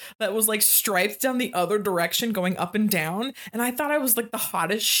shirt that was like striped down the other direction going up and down. And I thought I was like the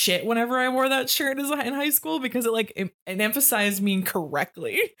hottest shit whenever I wore that shirt in high school because it emphasized me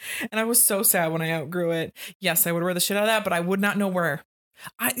correctly. And I was so sad when I outgrew it. Yes, I would wear the shit out of that, but I would not know where.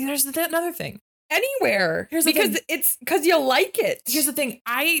 There's another thing. Anywhere. It's because you like it. Here's the thing.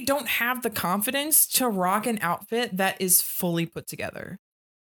 I don't have the confidence to rock an outfit that is fully put together.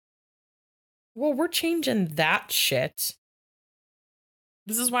 Well, we're changing that shit.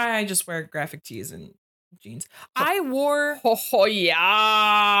 This is why I just wear graphic tees and jeans. I wore. Oh yeah.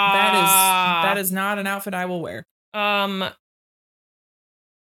 That is not an outfit I will wear. Pride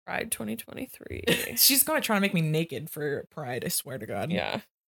 2023. She's gonna try to make me naked for Pride. I swear to God. Yeah.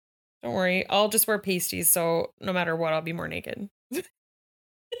 Don't worry. I'll just wear pasties, so no matter what, I'll be more naked. What?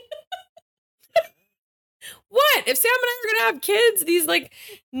 If Sam and I are gonna have kids, these like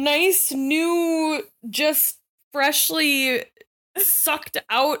nice new, just freshly sucked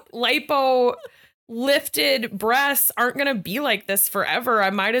out lipo lifted breasts aren't gonna be like this forever. I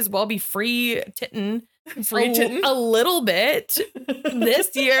might as well be free tittin'. A little bit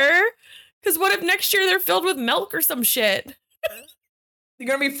this year. Because what if next year they're filled with milk or some shit? You're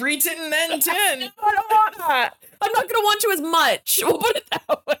gonna be free titting then, 10. I don't want that. I'm not gonna want to as much. We'll put it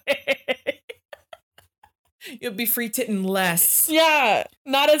that way. You'll be free titting less. Yeah,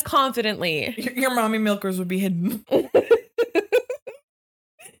 not as confidently. Your mommy milkers would be hidden. But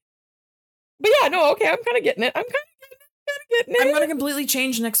yeah, no, okay, I'm kind of getting it. I'm gonna completely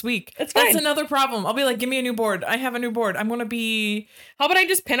change next week. That's another problem. I'll be like, give me a new board. I have a new board. I'm gonna be. How about I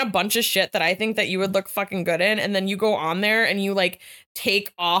just pin a bunch of shit that I think that you would look fucking good in, and then you go on there and you like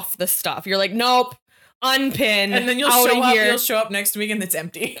take off the stuff. You're like, nope, unpin, and then you'll show up. You'll show up next week and it's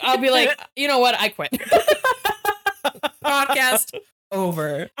empty. I'll be like, you know what? I quit. Podcast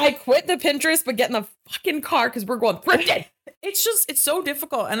over. I quit the Pinterest, but get in the fucking car because we're going thrifted. It's so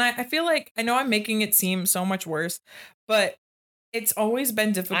difficult. And I feel like, I know I'm making it seem so much worse, but it's always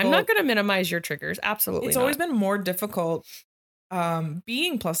been difficult. I'm not going to minimize your triggers. Absolutely. It's always been more difficult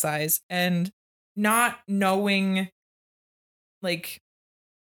being plus size and not knowing, like,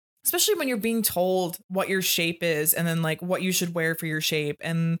 especially when you're being told what your shape is and then like what you should wear for your shape,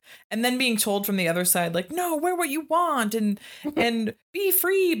 and then being told from the other side, like, no, wear what you want and be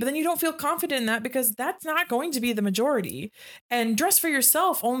free. But then you don't feel confident in that because that's not going to be the majority. And dress for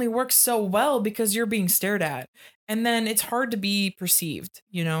yourself only works so well because you're being stared at. And then it's hard to be perceived,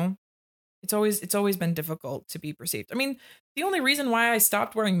 you know? It's always been difficult to be perceived. I mean, the only reason why I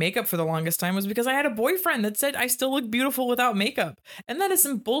stopped wearing makeup for the longest time was because I had a boyfriend that said I still look beautiful without makeup. And that is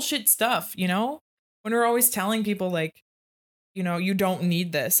some bullshit stuff, you know? When we're always telling people like, you know, you don't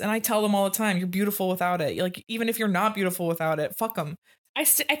need this. And I tell them all the time, you're beautiful without it. Like, even if you're not beautiful without it, fuck them. I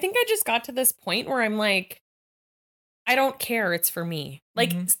think I just got to this point where I'm like, I don't care. It's for me.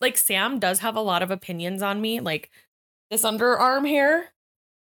 Like, like Sam does have a lot of opinions on me. Like this underarm hair.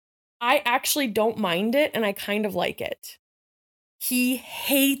 I actually don't mind it, and I kind of like it. He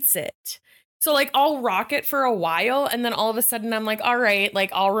hates it. So, like, I'll rock it for a while, and then all of a sudden I'm like, "All right,"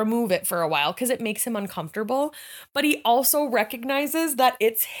 like, I'll remove it for a while because it makes him uncomfortable, but he also recognizes that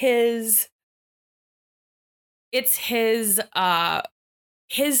it's his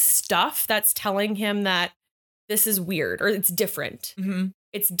stuff that's telling him that this is weird or it's different. Mhm.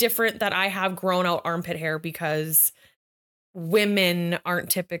 It's different that I have grown out armpit hair because women aren't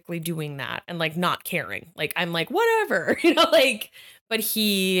typically doing that and, like, not caring. Like, I'm like, "Whatever," like, but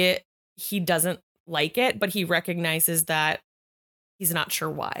he doesn't like it, but he recognizes that he's not sure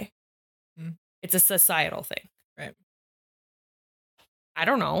why. Mm, It's a societal thing. right. I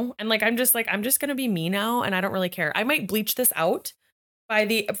don't know. And, like, I'm just gonna be me now, and I don't really care. I might bleach this out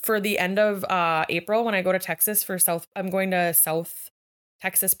for the end of, April when I go to Texas for I'm going to South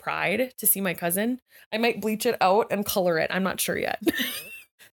Texas Pride to see my cousin. I might bleach it out and color it. I'm not sure yet.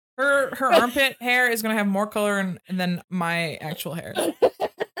 Her armpit hair is gonna have more color than my actual hair.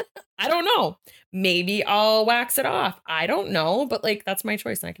 I don't know. Maybe I'll wax it off. I don't know, but, like, that's my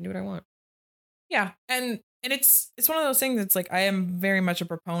choice, and I can do what I want. Yeah, and it's one of those things that's like I am very much a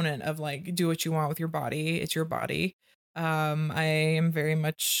proponent of like do what you want with your body. It's your body. I am very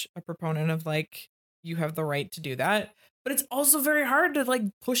much a proponent of like you have the right to do that. But it's also very hard to like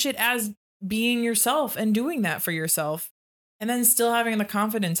push it as being yourself and doing that for yourself and then still having the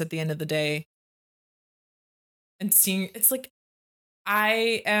confidence at the end of the day and seeing it's like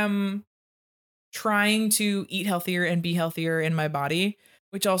I am trying to eat healthier and be healthier in my body,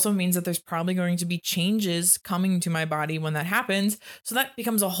 which also means that there's probably going to be changes coming to my body when that happens. So that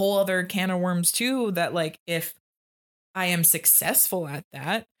becomes a whole other can of worms too that like if I am successful at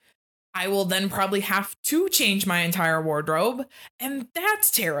that, I will then probably have to change my entire wardrobe and that's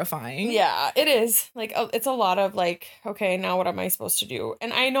terrifying. Yeah, it is. Like, it's a lot of like, okay, now what am I supposed to do?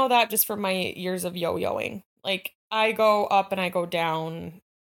 And I know that just from my years of yo-yoing. Like, I go up and I go down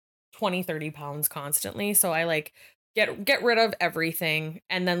 20, 30 pounds constantly. So I like get rid of everything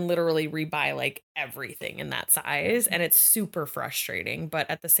and then literally rebuy like everything in that size. And it's super frustrating. But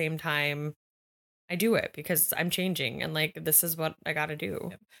at the same time, I do it because I'm changing and like this is what I gotta do.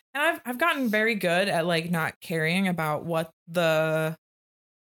 Yep. And I've gotten very good at like not caring about what the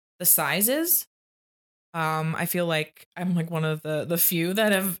size is. I feel like I'm like one of the few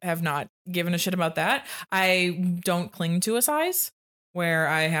that have not given a shit about that. I don't cling to a size where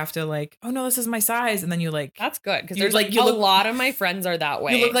I have to like, oh no, this is my size, and then That's good because you there's like a lot of my friends are that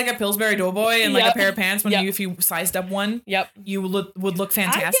you look way. like a Pillsbury Doughboy in like a Yep. pair of pants when Yep. you if you sized up one, Yep. you would look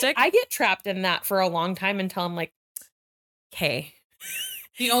fantastic. I get trapped in that for a long time until I'm like, okay,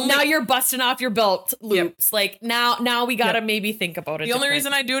 The only now you're busting off your belt Yep. loops. Like now we gotta Yep. maybe think about it. The only different.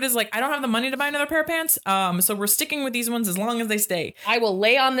 reason I do it is like I don't have the money to buy another pair of pants. So we're sticking with these ones as long as they stay. I will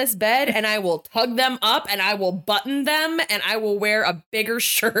lay on this bed and I will tug them up and I will button them and I will wear a bigger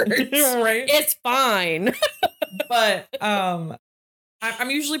shirt. Right. It's fine. But I'm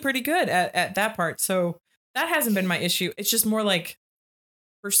usually pretty good at that part. So that hasn't been my issue. It's just more like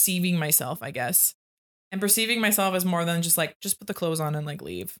perceiving myself, I guess. And perceiving myself as more than just like just put the clothes on and like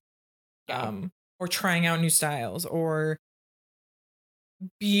leave. Yeah. Or trying out new styles or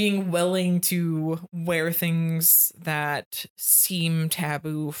being willing to wear things that seem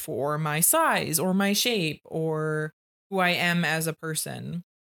taboo for my size or my shape or who I am as a person.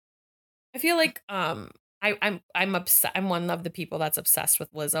 I feel like I'm obsessed. I'm one of the people that's obsessed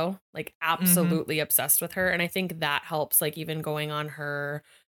with Lizzo, like Mhm. absolutely obsessed with her. And I think that helps, like even going on her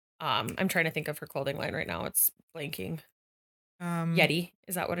I'm trying to think of her clothing line right now. It's blanking. Um, Yeti.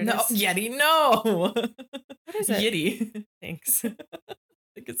 Is that what it no, is? Yeti, no. What is it? Yitty. Thanks. I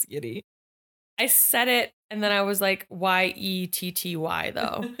think it's Yitty. I said it and then I was like, Yetty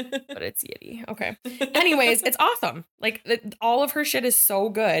though, but it's Yitty. Okay. Anyways, it's awesome. Like all of her shit is so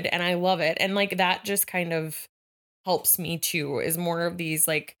good and I love it. And like that just kind of helps me too, is more of these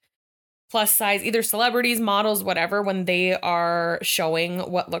like plus size, either celebrities, models, whatever, when they are showing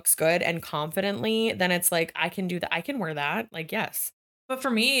what looks good and confidently, then it's like, I can do that. I can wear that. Like, yes. But for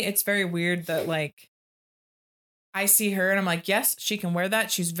me, it's very weird that like I see her and I'm like, yes, she can wear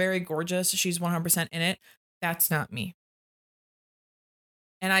that. She's very gorgeous. She's 100% in it. That's not me.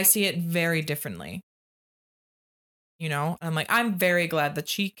 And I see it very differently. You know, I'm like, I'm very glad that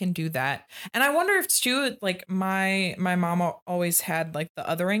she can do that. And I wonder if it's too like my mom always had like the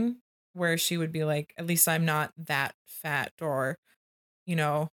othering where she would be like, at least I'm not that fat or, you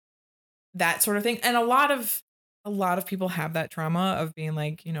know, that sort of thing. And a lot of people have that trauma of being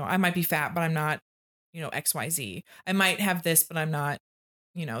like, you know, I might be fat, but I'm not, you know, XYZ. I might have this, but I'm not,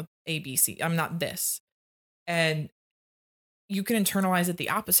 you know, ABC. I'm not this. And you can internalize it the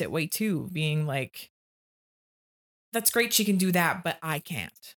opposite way too, being like, that's great she can do that, but I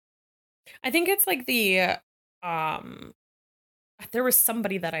can't. I think it's like um there was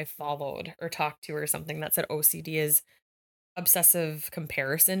somebody that I followed or talked to or something that said OCD is obsessive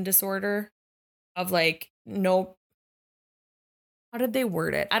comparison disorder of like no how did they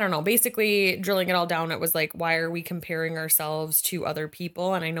word it? I don't know. Basically, drilling it all down, it was like, why are we comparing ourselves to other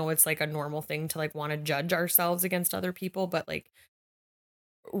people? And I know it's like a normal thing to like want to judge ourselves against other people, but like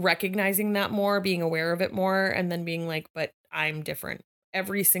recognizing that more, being aware of it more, and then being like, but I'm different.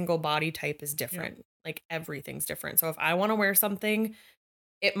 Every single body type is Yeah. different. Like everything's different. So if I want to wear something,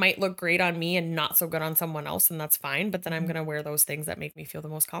 it might look great on me and not so good on someone else, and that's fine. But then I'm Mhm. going to wear those things that make me feel the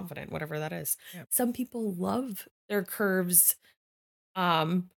most confident, whatever that is. Yep. Some people love their curves.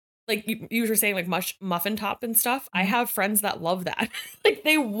 Um, like you were saying, like muffin top and stuff. I Mhm. have friends that love that. Like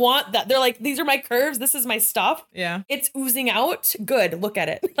they want that. They're like, these are my curves. This is my stuff. Yeah. It's oozing out. Good. Look at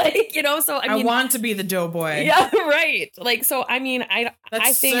it. Like, so I I mean, want to be the doughboy. yeah, right. Like, so I mean, I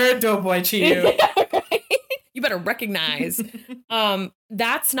That's think Sir Doughboy to you. right? You better recognize.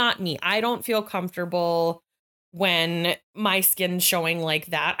 That's not me. I don't feel comfortable when my skin's showing like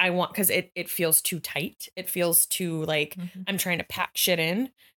that. I want because it feels too tight. It feels too like Mhm. I'm trying to pack shit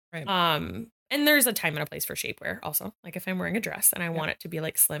in. Right. And there's a time and a place for shapewear also. Like if I'm wearing a dress and I Yeah. want it to be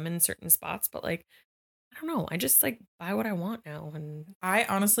like slim in certain spots, but like I don't know. I just like buy what I want now and I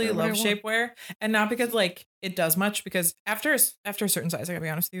honestly wear what I love want. shapewear, and not because like it does much. Because after a certain size, I gotta be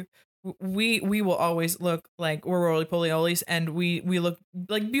honest with you, we will always look like we're roly poly olies, and we look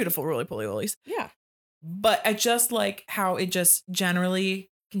like beautiful roly poly olies. Yeah. But I just like how it just generally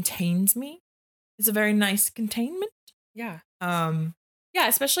contains me. It's a very nice containment. Yeah. Um, Yeah,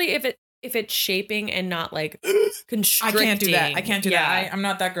 especially if it's shaping and not like I can't do that. I constricting. can't do that. Yeah. I'm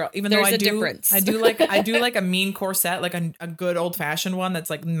not that girl. Even though There's a difference. I do like a mean corset, like a good old fashioned one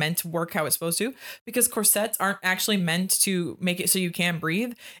that's like meant to work how it's supposed to. Because corsets aren't actually meant to make it so you can't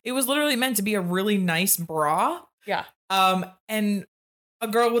breathe. It was literally meant to be a really nice bra. Yeah. And a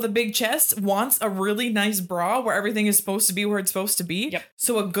girl with a big chest wants a really nice bra where everything is supposed to be where it's supposed to be. Yep.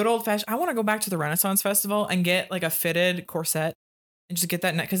 So a good old fashioned. I want to go back to the Renaissance Festival and get like a fitted corset and just get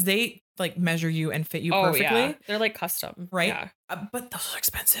that net because they like measure you and fit you Oh, perfectly. yeah. They're like custom. Right? Yeah. But those are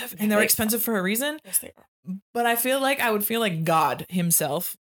expensive, Yeah, and they're they expensive for a reason. Yes, they are. But I feel like I would feel like God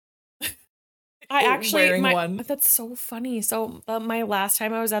himself I actually wearing one. that's so funny. So, my last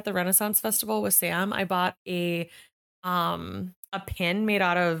time I was at the Renaissance Festival with Sam, I bought a pin made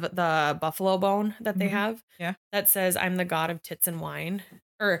out of the buffalo bone that they Mhm. have Yeah. that says I'm the god of tits and wine,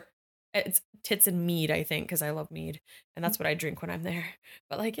 or it's tits and mead, I think, because I love mead and that's what I drink when I'm there.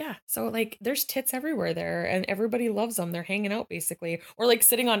 But like, yeah, so like there's tits everywhere there and everybody loves them. They're hanging out basically, or like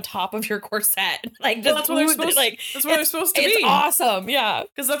sitting on top of your corset, like Well, just that's what they're supposed to it's be. awesome, yeah,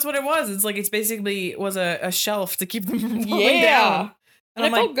 Because that's what it was. It's like it's basically was a shelf to keep them from falling yeah. down. And And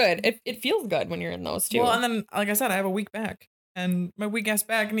I'm it like, felt good. It feels good when you're in those too. well, and then like I said, I have a weak back, and my weak ass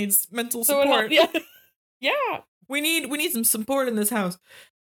back needs mental So support. yeah, yeah. We need some support in this house.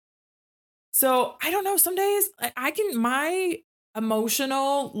 So I don't know. Some days I can my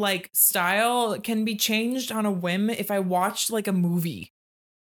emotional like style can be changed on a whim if I watched like a movie,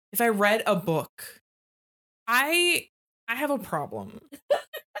 if I read a book. I I have a problem.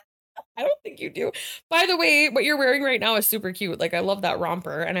 I don't think you do. By the way, what you're wearing right now is super cute. Like I love that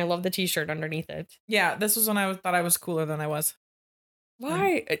romper and I love the t-shirt underneath it. Yeah, this was when thought I was cooler than I was. And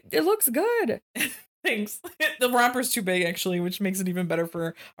Why? It looks good. thanks. The romper's too big actually, which makes it even better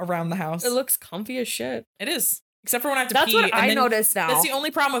for around the house. It looks comfy as shit. It is. Except for when I have to That's pee. what And I then noticed now. that's the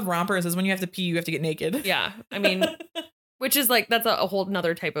only problem with rompers is when you have to pee, you have to get naked. Yeah. I mean, which is like that's a whole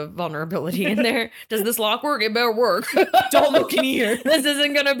nother type of vulnerability in there. Does this lock work? It better work. Don't look in here. This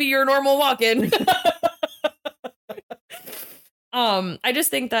isn't gonna be your normal walk-in. I just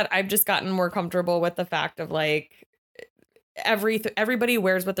think that I've just gotten more comfortable with the fact of like everybody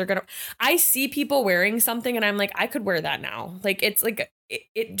wears what they're gonna. I see people wearing something and I'm like, I could wear that now. Like it's like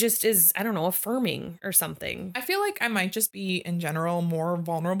it just is, I don't know, affirming or something. I feel like I might just be in general more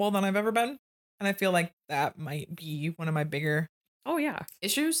vulnerable than I've ever been. And I feel like that might be one of my bigger Oh yeah.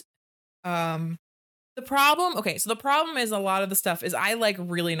 issues. Um the problem, okay, so the problem is a lot of the stuff is I like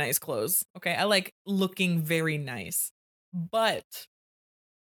really nice clothes. Okay. I like looking very nice. But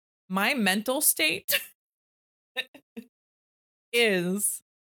my mental state is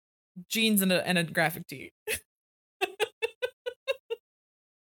jeans and a graphic tee. That's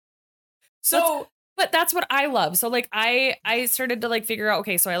So but that's what I love. So like I started to like figure out,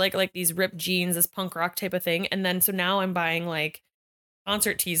 okay, so I like these ripped jeans, this punk rock type of thing. And then so now I'm buying like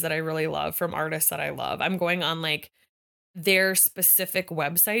concert tees that I really love from artists that I love. I'm going on like their specific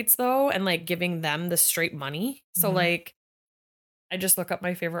websites though and like giving them the straight money. So Mhm. like I just look up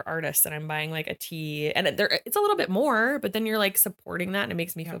my favorite artists and I'm buying like a tee and it's a little bit more, but then you're like supporting that and it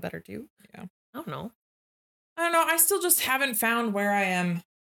makes me feel better too. Yeah. I don't know. I still just haven't found where I am.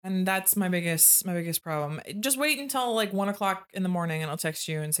 And that's my biggest problem. Just wait until like 1:00 in the morning and I'll text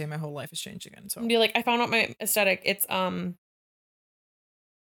you and say my whole life has changed again. So And be like, I found out my aesthetic. It's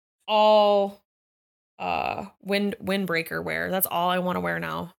all windbreaker wear. That's all I want to wear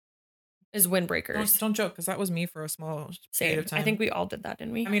now is windbreakers. don't joke, because that was me for a small period of time. I think we all did that,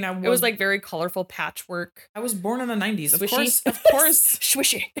 didn't we? I mean, it was like very colorful patchwork. I was born in the 90s. Swishy. Of course,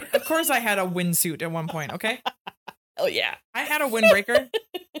 Swishy. Of course I had a windsuit at one point, okay? Oh yeah. I had a windbreaker.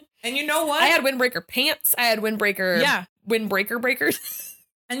 And you know what? I had windbreaker pants. I had windbreaker windbreaker breakers.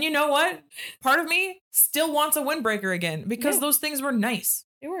 And you know what? Part of me still wants a windbreaker again because those things were nice.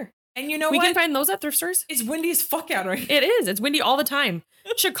 They were. And you know we what? can find those at thrift stores. It's windy as fuck out right now. It is. It's windy all the time.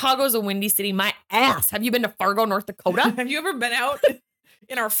 Chicago's a windy city. My ass. Have you been to Fargo, North Dakota? Have you ever been out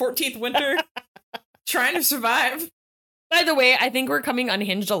in our 14th winter trying to survive? By the way, I think we're coming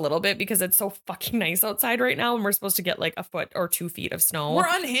unhinged a little bit because it's so fucking nice outside right now and we're supposed to get like a foot or 2 feet of snow. We're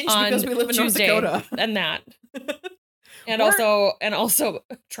unhinged because we live in North Dakota. And that. And also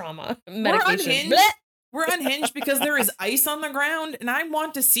trauma medication. We're unhinged because there is ice on the ground and I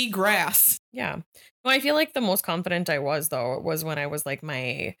want to see grass. Yeah. Well, I feel like the most confident I was though was when I was like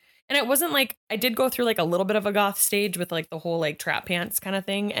and it wasn't like I did go through like a little bit of a goth stage with like the whole like trap pants kind of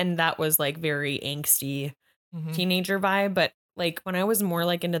thing. And that was like very angsty teenager vibe. But like when I was more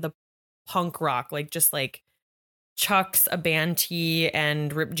like into the punk rock, like just like Chucks, a band tee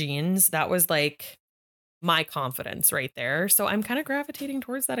and ripped jeans, that was like my confidence right there. So I'm kind of gravitating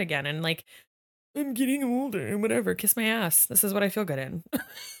towards that again. And like, I'm getting older and whatever. Kiss my ass. This is what I feel good in.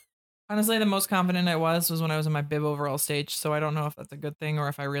 Honestly, the most confident I was when I was in my bib overall stage. So I don't know if that's a good thing or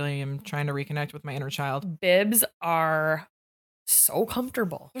if I really am trying to reconnect with my inner child. Bibs are so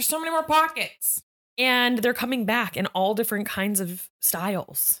comfortable. There's so many more pockets. And they're coming back in all different kinds of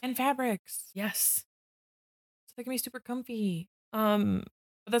styles. And fabrics. Yes. So they can be super comfy. But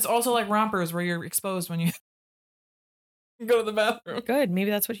that's also like rompers where you're exposed when you go to the bathroom. Good. Maybe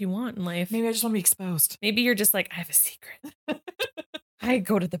that's what you want in life. Maybe I just want to be exposed. Maybe you're just like, I have a secret. I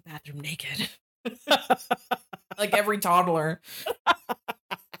go to the bathroom naked. Like every toddler.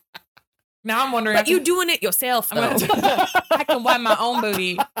 Now I'm wondering. But you doing it yourself, though. I can wipe my own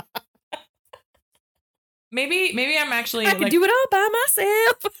booty. Maybe I'm actually. I can do it all by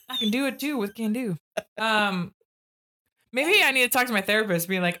myself. I can do it too with can do. Maybe I need to talk to my therapist.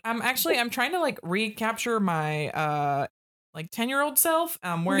 Be like, I'm trying to like recapture my like 10-year-old self.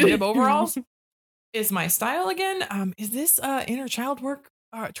 Wearing bib overalls is my style again. Is this inner child work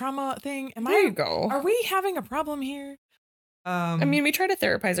trauma thing? There you go. Are we having a problem here? I mean, we try to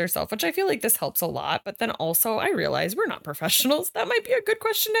therapize ourselves, which I feel like this helps a lot. But then also, I realize we're not professionals. That might be a good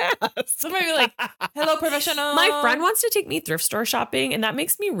question to ask. Somebody be like, "Hello, professional." My friend wants to take me thrift store shopping, and that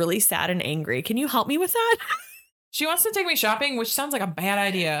makes me really sad and angry. Can you help me with that? She wants to take me shopping, which sounds like a bad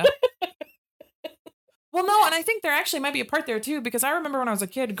idea. Well, no, and I think there actually might be a part there too, because I remember when I was a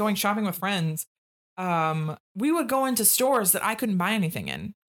kid going shopping with friends, we would go into stores that I couldn't buy anything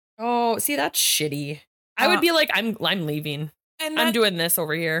in. Oh, see, that's shitty. I would be like, I'm leaving. And I'm doing this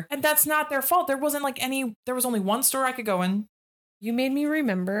over here. And that's not their fault. There was only one store I could go in. You made me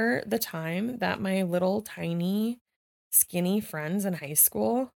remember the time that my little tiny skinny friends in high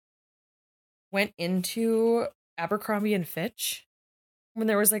school went into Abercrombie and Fitch when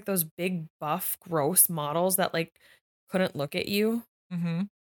there was like those big buff gross models that like couldn't look at you. Mm-hmm.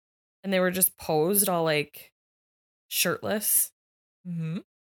 And they were just posed all like shirtless. Mm-hmm.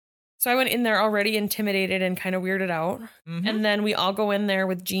 So I went in there already intimidated and kind of weirded out. Mm-hmm. And then we all go in there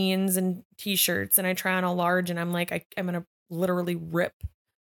with jeans and t-shirts and I try on a large and I'm like, I'm going to literally rip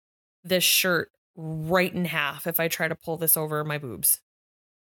this shirt right in half if I try to pull this over my boobs.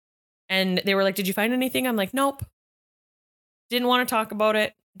 And they were like, did you find anything? I'm like, nope. Didn't want to talk about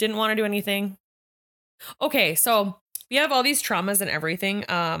it. Didn't want to do anything. Okay, so we have all these traumas and everything.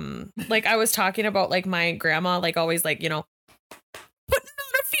 Like I was talking about like my grandma, like always like, you know, putting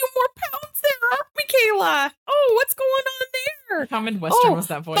on a few more pounds there, aren't we, Kayla? Oh, what's going on there? How Midwestern was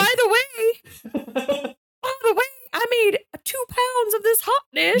that voice? By the way, I made 2 pounds of this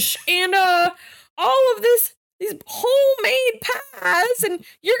Hotdish and all of these homemade pies, and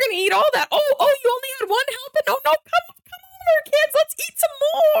you're gonna eat all that. Oh, you only had one helping? No, come over, kids. Let's eat some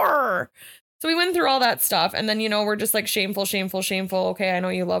more. So we went through all that stuff, and then you know we're just like shameful. Okay, I know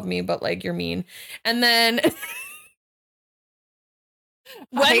you love me, but like you're mean. And then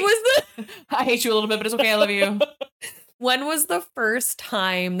I hate you a little bit, but it's okay. I love you. When was the first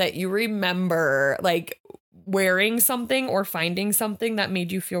time that you remember like wearing something or finding something that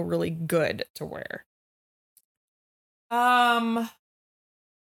made you feel really good to wear?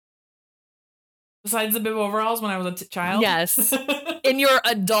 Besides the bib overalls when I was a child. Yes. In your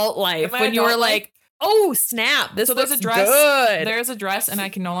adult life, when you adult were like, oh, snap, this looks there's a dress. good. There's a dress, and I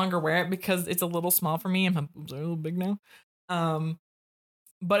can no longer wear it because it's a little small for me, and my boobs are a little big now.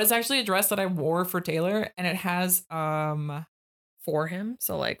 But it's actually a dress that I wore for Taylor, and it has for him.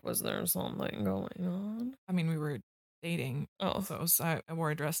 So like, was there something going on? I mean, we were dating. Oh, So I wore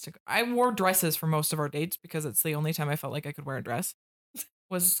a dress I wore dresses for most of our dates because it's the only time I felt like I could wear a dress.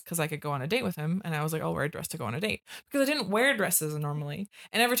 Was because I could go on a date with him, and I was like, I'll wear a dress to go on a date because I didn't wear dresses normally.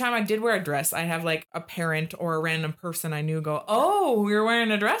 And every time I did wear a dress, I'd have like a parent or a random person I knew go, "Oh, you're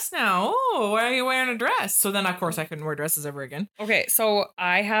wearing a dress now. Oh, why are you wearing a dress?" So then, of course, I couldn't wear dresses ever again. okay. So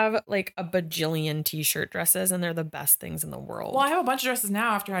I have like a bajillion t-shirt dresses, and they're the best things in the world. Well, I have a bunch of dresses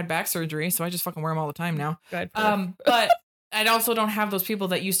now after I had back surgery, so I just fucking wear them all the time now. Good. But I also don't have those people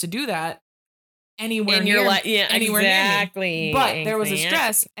that used to do that anywhere in near your life. Yeah, anywhere exactly. near me. But there was this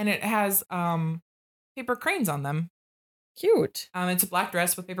dress, and it has paper cranes on them. Cute. It's a black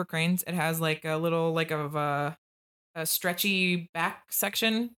dress with paper cranes. It has like a little like of a stretchy back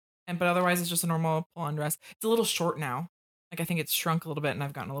section, but otherwise it's just a normal pull-on dress. It's a little short now. Like I think it's shrunk a little bit, and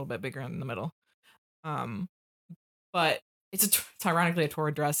I've gotten a little bit bigger in the middle. But it's ironically a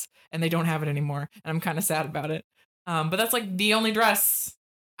torrid dress, and they don't have it anymore, and I'm kind of sad about it. But that's like the only dress.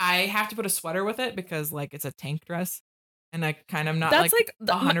 I have to put a sweater with it because like it's a tank dress, and I kind of not That's like like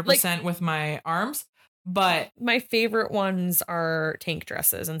 100% with my arms. But my favorite ones are tank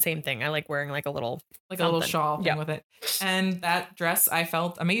dresses, and same thing. I like wearing like a little shawl thing with it. And that dress I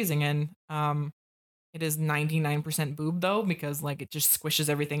felt amazing in. It is 99% boob though, because like it just squishes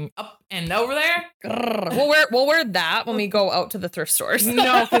everything up and over there. We'll wear that when we go out to the thrift stores.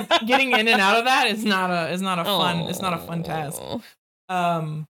 No, because getting in and out of that is not a fun task.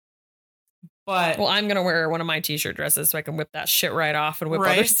 But well, I'm gonna wear one of my t-shirt dresses so I can whip that shit right off and whip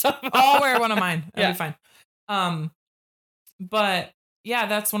right? other stuff off. I'll wear one of mine. That'll be fine. But yeah,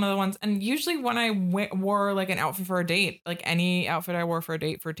 that's one of the ones. And usually when I wore like an outfit for a date, like any outfit I wore for a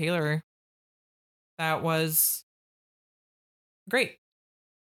date for Taylor, that was great.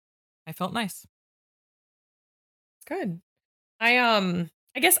 I felt nice. Good. I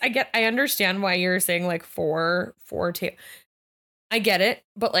guess I understand why you're saying like for Taylor. I get it,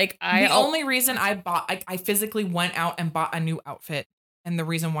 but like the only reason I physically went out and bought a new outfit, and the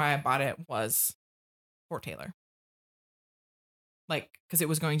reason why I bought it was for Taylor. Like, because it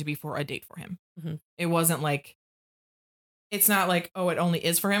was going to be for a date for him. Mm-hmm. It wasn't like, it's not like, oh, it only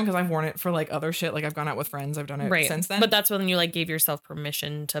is for him, because I've worn it for like other shit. Like I've gone out with friends. I've done it since then. But that's when you like gave yourself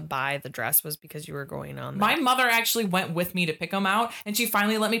permission to buy the dress, was because you were going on that. My mother actually went with me to pick them out, and she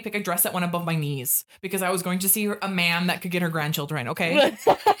finally let me pick a dress that went above my knees because I was going to see a man that could get her grandchildren. Okay.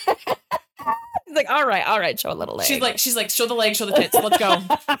 She's like, all right, show a little leg. She's like, show the leg, show the tits. Let's go.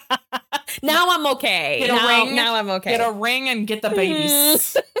 Now I'm okay. Get a ring. Now I'm okay. Get a ring and get the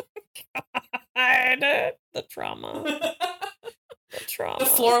babies. God, the trauma. The trauma. The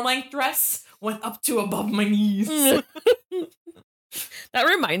floor length dress went up to above my knees. That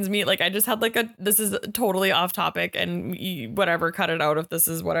reminds me, like I just had like this is totally off topic and whatever, cut it out if this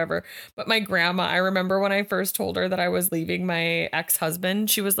is whatever. But my grandma, I remember when I first told her that I was leaving my ex-husband,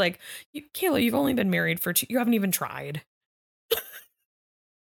 she was like, Kayla, you've only been married for you haven't even tried. That's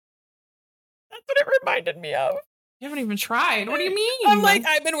what it reminded me of. You haven't even tried. What do you mean? I'm like,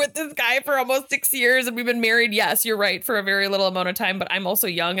 I've been with this guy for almost 6 years and we've been married. Yes, you're right, for a very little amount of time, but I'm also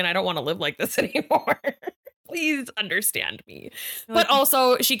young and I don't want to live like this anymore. Please understand me. But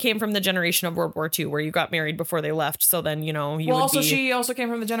also, she came from the generation of World War II where you got married before they left. So then, you know, she also came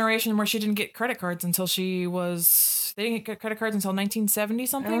from the generation where she didn't get credit cards until they didn't get credit cards until 1970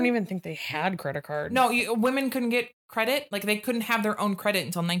 something. I don't even think they had credit cards. No, women couldn't get credit. Like they couldn't have their own credit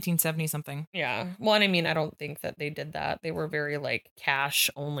until 1970 something. Yeah. Well, and I mean, I don't think that they did that. They were very like cash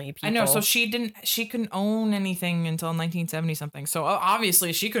only people. I know. So she couldn't own anything until 1970 something. So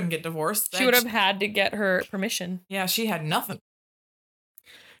obviously she couldn't get divorced. She would have had to get her permission. Yeah, she had nothing.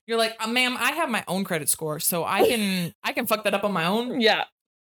 You're like, ma'am, I have my own credit score, so I can fuck that up on my own. Yeah.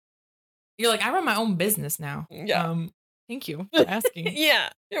 You're like, I run my own business now. Yeah. Thank you for asking. Yeah,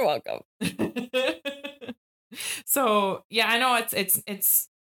 you're welcome. So yeah, I know it's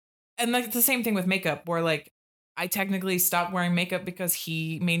and like the same thing with makeup, where like I technically stopped wearing makeup because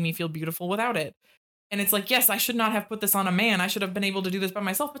he made me feel beautiful without it. And it's like, yes, I should not have put this on a man. I should have been able to do this by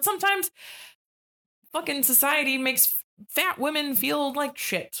myself. But sometimes fucking society makes fat women feel like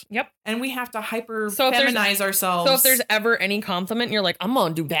shit. Yep. And we have to hyper So if there's feminize ourselves. So if there's ever any compliment, you're like, I'm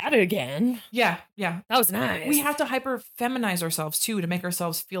gonna do that again. Yeah, yeah. That was nice. We have to hyper feminize ourselves too to make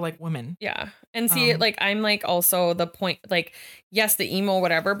ourselves feel like women. Yeah. And see, like, I'm like also the point, like, yes, the emo,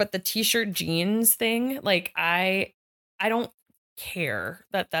 whatever, but the t-shirt jeans thing, like, I don't care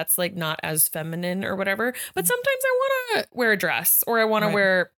that that's like not as feminine or whatever. But sometimes I want to wear a dress or I want to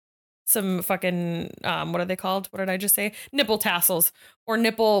wear some fucking, what are they called? What did I just say? Nipple tassels or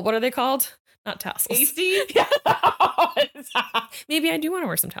nipple, what are they called? Not tassels. Pasties? Yeah. Maybe I do want to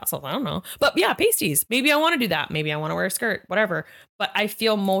wear some tassels. I don't know. But yeah, pasties. Maybe I want to do that. Maybe I want to wear a skirt, whatever. But I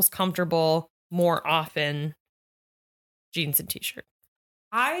feel most comfortable more often jeans and t-shirt.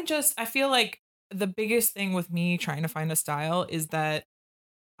 I feel like the biggest thing with me trying to find a style is that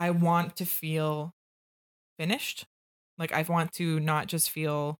I want to feel finished. Like I want to not just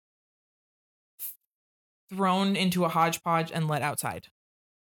feel thrown into a hodgepodge and let outside.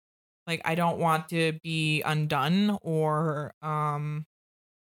 Like I don't want to be undone or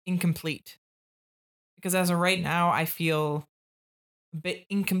incomplete. Because as of right now, I feel a bit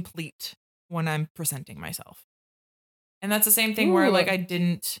incomplete when I'm presenting myself. And that's the same thing where like I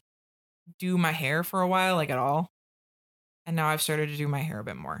didn't do my hair for a while, like at all. And now I've started to do my hair a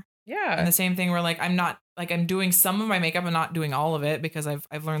bit more. Yeah. And the same thing where like I'm not like I'm doing some of my makeup and not doing all of it because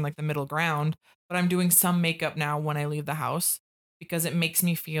I've learned like the middle ground, but I'm doing some makeup now when I leave the house because it makes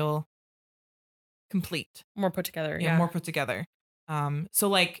me feel complete. More put together. Yeah, Yeah. more put together. So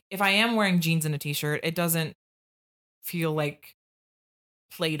like if I am wearing jeans and a t-shirt, it doesn't feel like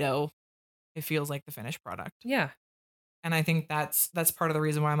Play-Doh. It feels like the finished product. Yeah. And I think that's part of the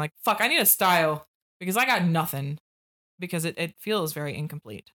reason why I'm like, fuck, I need a style because I got nothing because it feels very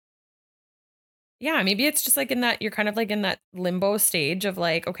incomplete. Yeah, maybe it's just like in that you're kind of like in that limbo stage of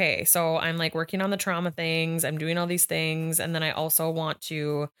like, okay, so I'm like working on the trauma things, I'm doing all these things, and then I also want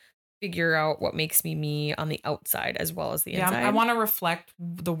to figure out what makes me me on the outside as well as the Yeah, inside. I want to reflect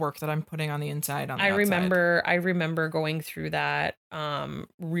the work that I'm putting on the inside on the outside. I remember going through that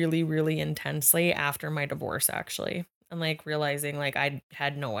really really intensely after my divorce actually. And like realizing like I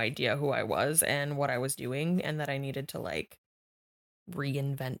had no idea who I was and what I was doing and that I needed to like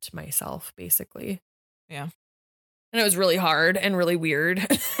reinvent myself basically. Yeah. And it was really hard and really weird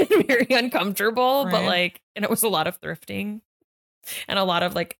and very uncomfortable, but Right. like, and it was a lot of thrifting and a lot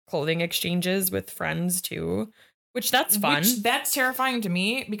of like clothing exchanges with friends too, which that's fun. Which that's terrifying to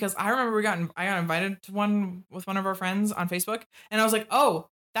me because I remember I got invited to one with one of our friends on Facebook and I was like, "Oh,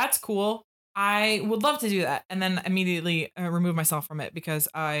 that's cool. I would love to do that." And then immediately remove myself from it because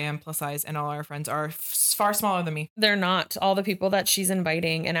I am plus size and all our friends are far smaller than me. They're not all the people that she's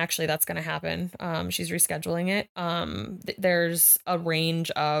inviting, and actually that's going to happen. She's rescheduling it. There's a range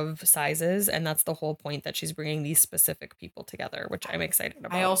of sizes, and that's the whole point that she's bringing these specific people together, which I'm excited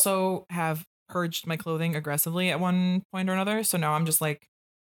about. I also have purged my clothing aggressively at one point or another, so now I'm just like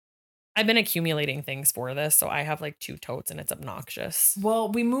I've been accumulating things for this, so I have like 2 totes and it's obnoxious. well,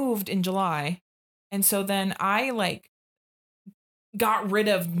 we moved in July. And so then I like got rid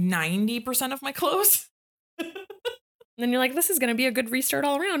of 90% of my clothes. And then you're like, this is gonna be a good restart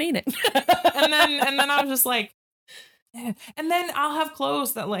all around, ain't it? and then I was just like, eh. And then I'll have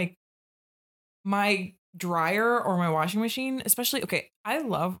clothes that like my dryer or my washing machine, especially okay, I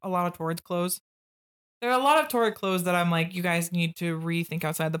love a lot of Torrid clothes. There are a lot of Torrid clothes that I'm like, you guys need to rethink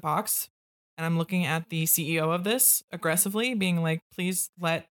outside the box. And I'm looking at the CEO of this aggressively, being like, please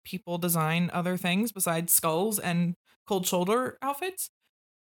let people design other things besides skulls and cold shoulder outfits.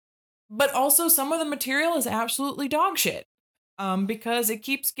 But also, some of the material is absolutely dog shit. Because it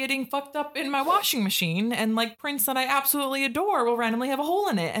keeps getting fucked up in my washing machine, and like prints that I absolutely adore will randomly have a hole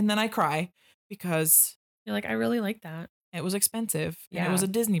in it, and then I cry because You're like, I really like that. it was expensive. And it Yeah. was a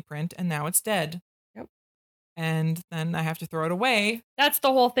Disney print, and now it's dead. Yep. And then I have to throw it away. That's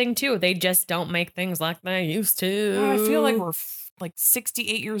the whole thing too. They just don't make things like they used to. God, I feel like we're like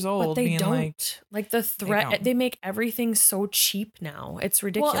 68 years old. But they being don't. Like the threat, don't. they make everything so cheap now. It's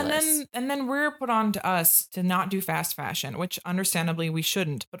ridiculous. Well, and then we're put on to us to not do fast fashion, which understandably we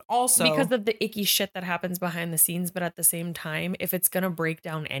shouldn't. But also because of the icky shit that happens behind the scenes. But at the same time, if it's gonna break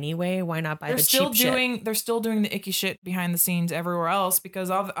down anyway, why not buy the cheap shit? They're still doing the icky shit behind the scenes everywhere else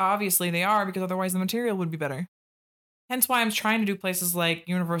because obviously they are because otherwise the material would be better. Hence why I'm trying to do places like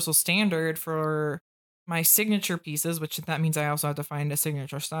Universal Standard for my signature pieces, which that means I also have to find a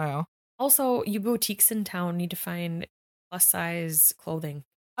signature style. Also, you boutiques in town need to find plus size clothing.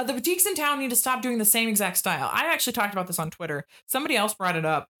 The boutiques in town need to stop doing the same exact style. I actually talked about this on Twitter. Somebody else brought it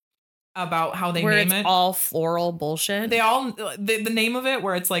up. about how they Where name it's it. all floral bullshit. They all the name of it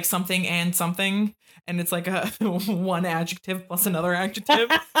where it's like something and something, and it's like a one adjective plus another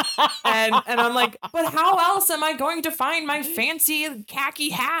adjective. And I'm like, but how else am I going to find my fancy khaki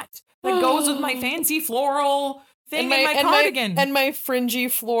hat that goes with my fancy floral thing and my cardigan? And my fringy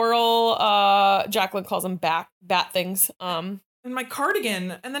floral, Jacqueline calls them bat things. And my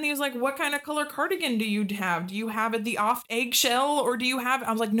cardigan. And then he was like, what kind of color cardigan do you have? Do you have it the off eggshell or do you have,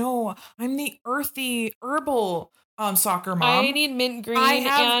 I was like, no, I'm the earthy herbal soccer mom. I need mint green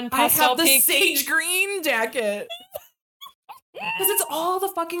and pastel I have the pink. sage green jacket. Because it's all the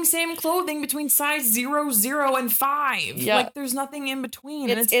fucking same clothing between size 0, 0, and 5. Yeah. Like there's nothing in between.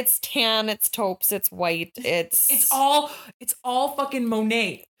 It's tan, it's taupes, it's white, it's all fucking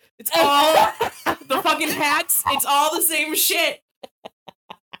Monet. It's all the fucking hats. It's all the same shit.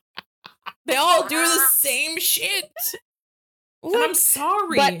 They all do the same shit. And I'm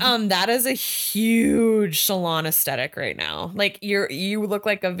sorry. But that is a huge salon aesthetic right now. Like you look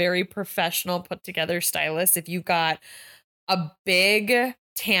like a very professional put together stylist if you got a big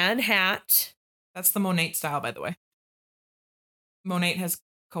tan hat. That's the Monet style, by the way. Monet has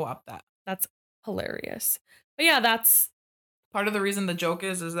co-opted that. That's hilarious. But yeah, that's part of the reason the joke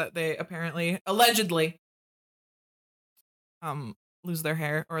is that they apparently, allegedly, lose their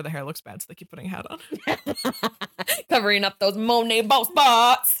hair or the hair looks bad, so they keep putting a hat on. Covering up those Monet bow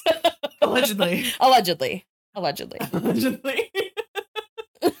spots. Allegedly. Allegedly.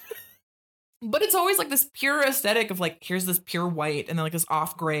 But it's always like this pure aesthetic of like, here's this pure white and then like this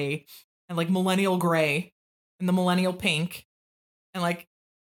off gray and like millennial gray and the millennial pink. And like,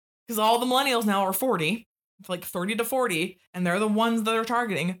 because all the millennials now are 40, like 30 to 40, and they're the ones that are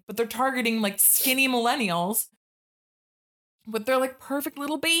targeting, but they're targeting like skinny millennials with their like perfect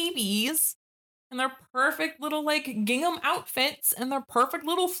little babies and their perfect little like gingham outfits and their perfect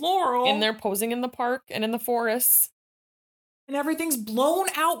little floral. And they're posing in the park and in the forests. And everything's blown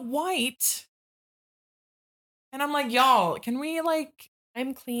out white. And I'm like, y'all, can we like...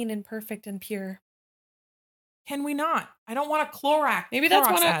 I'm clean and perfect and pure. Can we not? I don't want a Clorox. Maybe that's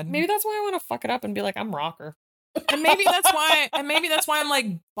why I want to fuck it up and be like, I'm rocker. And maybe that's why I'm like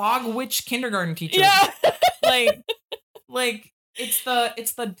bog witch kindergarten teacher. Yeah. like it's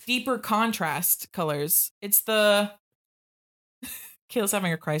the deeper contrast colors. It's the Kayla's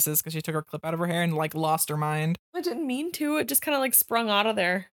having a crisis because she took her clip out of her hair and like lost her mind. I didn't mean to. It just kind of like sprung out of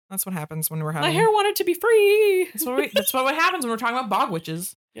there. That's what happens when we're having... My hair wanted to be free. That's what happens when we're talking about bog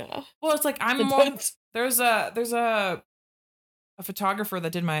witches. Yeah. Well, it's like there's a photographer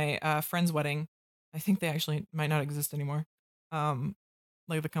that did my friend's wedding. I think they actually might not exist anymore.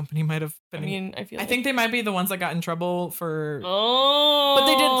 Like the company might have been. I think they might be the ones that got in trouble for. Oh. But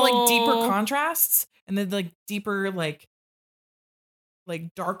they did like deeper contrasts and then like deeper like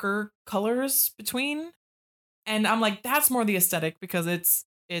darker colors between. And I'm like, that's more the aesthetic because it's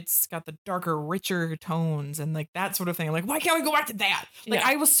got the darker, richer tones and like that sort of thing. I'm like, why can't we go back to that? Like,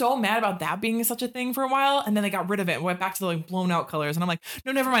 I was so mad about that being such a thing for a while, and then they got rid of it and went back to the like blown out colors. And I'm like,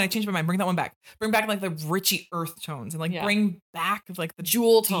 no, never mind. I changed my mind. Bring that one back. Bring back like the richy earth tones and like bring back like the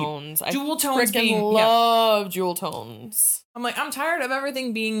jewel tones. Jewel tones. I love jewel tones. I'm like, I'm tired of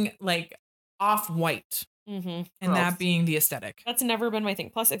everything being like off white. Mm-hmm. And that being the aesthetic. That's never been my thing.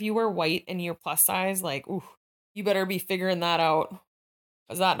 Plus, if you wear white and you're plus size, like, ooh, you better be figuring that out.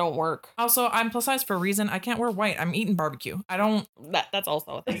 Because that don't work. Also, I'm plus size for a reason. I can't wear white. I'm eating barbecue. I don't... That's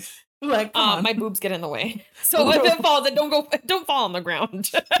also a thing. Like, come on. My boobs get in the way. So if it falls, don't fall on the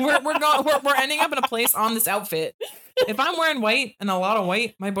ground. we're ending up in a place on this outfit. If I'm wearing white and a lot of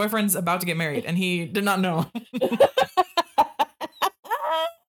white, my boyfriend's about to get married and he did not know.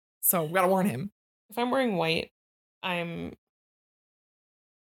 So we gotta warn him. If I'm wearing white,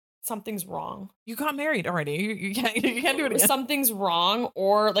 something's wrong. You got married already. You can't do it again. Something's wrong,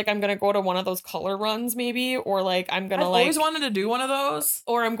 or like I'm gonna go to one of those color runs, maybe, or like I'm gonna I've always wanted to do one of those.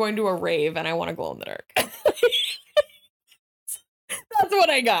 Or I'm going to a rave and I want to glow in the dark. That's what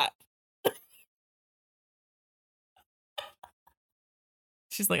I got.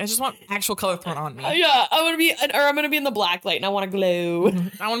 She's like, I just want actual color thrown on me. Yeah, I'm gonna be in the black light and I want to glow.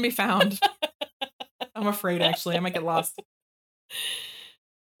 I want to be found. I'm afraid, actually, I might get lost.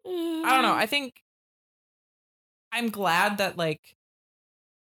 I don't know. I think I'm glad that like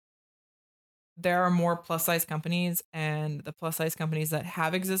there are more plus size companies, and the plus size companies that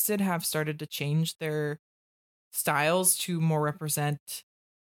have existed have started to change their styles to more represent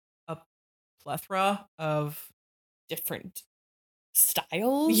a plethora of different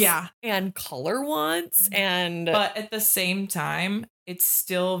styles. Yeah. And color wants. But at the same time, it's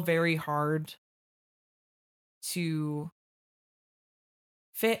still very hard to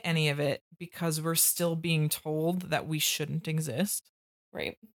fit any of it because we're still being told that we shouldn't exist.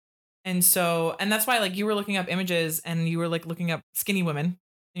 Right. And that's why like you were looking up images and you were like looking up skinny women and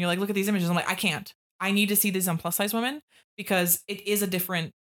you're like, look at these images. I'm like, I can't. I need to see these on plus size women because it is a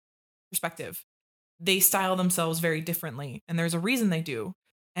different perspective. They style themselves very differently and there's a reason they do.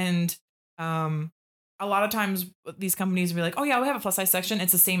 And a lot of times these companies will be like, oh yeah, we have a plus size section.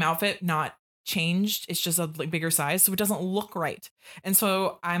 It's the same outfit, not changed. It's just a like bigger size. So it doesn't look right. And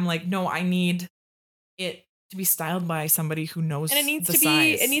so I'm like, no, I need it to be styled by somebody who knows and it needs the to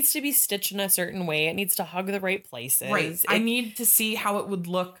size. be, it needs to be stitched in a certain way. It needs to hug the right places. Right. I need to see how it would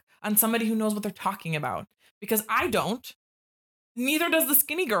look on somebody who knows what they're talking about because I don't. Neither does the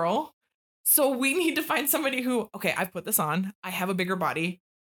skinny girl. So we need to find somebody who, okay, I've put this on. I have a bigger body.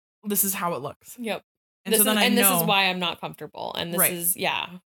 This is how it looks. Yep. And so then I know. This is why I'm not comfortable. And this is, yeah.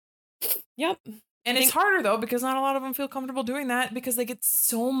 Yep. And it's harder though, because not a lot of them feel comfortable doing that because they get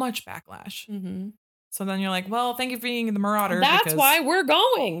so much backlash. Mm-hmm. So then you're like, well, thank you for being the marauder. That's why we're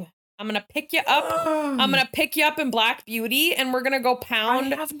going. I'm going to pick you up. I'm going to pick you up in Black Beauty and we're going to go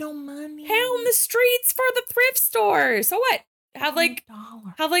pound. I have no money. Pound the streets for the thrift store. So what? Have like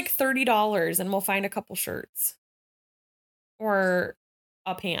 $30 and we'll find a couple shirts. Or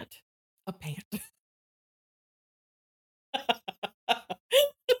a pant. A pant.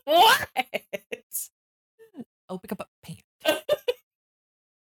 What? I'll pick up a pant.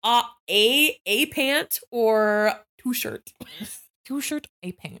 A pant or two shirt. Two shirt,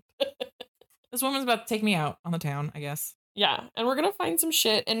 a pant. This woman's about to take me out on the town, I guess. Yeah, and we're gonna find some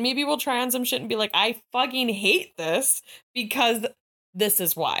shit, and maybe we'll try on some shit and be like, I fucking hate this because this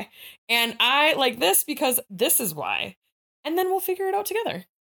is why. And I like this because this is why. And then we'll figure it out together.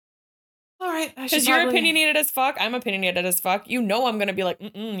 All right. Because you're opinionated as fuck. I'm opinionated as fuck. You know I'm going to be like,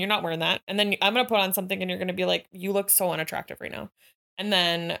 you're not wearing that. And then I'm going to put on something and you're going to be like, you look so unattractive right now. And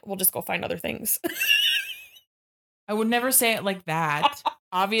then we'll just go find other things. I would never say it like that.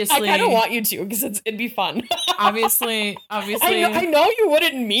 Obviously. I kind of want you to because it'd be fun. obviously. I know you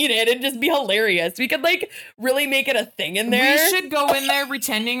wouldn't mean it. It'd just be hilarious. We could like really make it a thing in there. We should go in there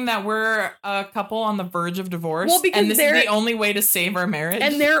pretending that we're a couple on the verge of divorce. Well, because and this is the only way to save our marriage.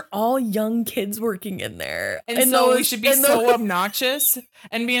 And they're all young kids working in there. And so we should be so obnoxious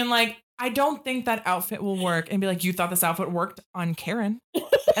and being like, I don't think that outfit will work. And be like, you thought this outfit worked on Karen? And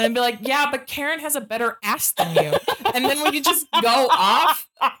then be like, yeah, but Karen has a better ass than you. And then we just go off.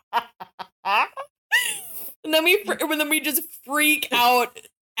 And then we just freak out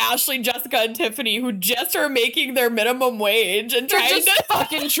Ashley, Jessica, and Tiffany, who just are making their minimum wage and trying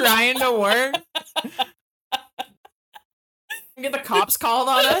to work. And get the cops called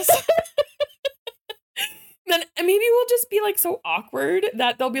on us. Then maybe we'll just be like so awkward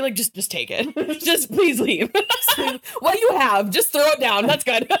that they'll be like, just take it. Just please leave. What do you have? Just throw it down. That's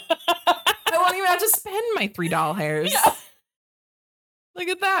good. I won't even have to spend my $3 hairs. Yeah. Look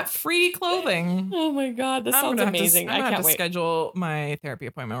at that. Free clothing. Oh my God. This sounds amazing. I can't wait to schedule my therapy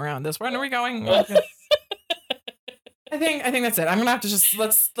appointment around this. When are we going? I think that's it. I'm gonna have to just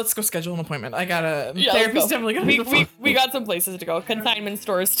let's go schedule an appointment. I gotta therapy's definitely gonna be we got some places to go. Consignment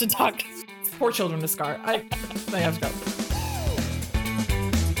stores to talk. Poor children to scar. I have to go.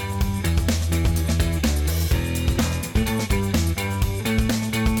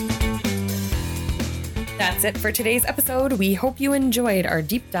 That's it for today's episode. We hope you enjoyed our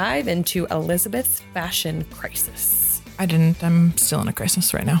deep dive into Elizabeth's fashion crisis. I didn't. I'm still in a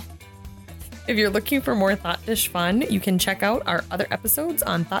crisis right now. If you're looking for more Thought Dish fun, you can check out our other episodes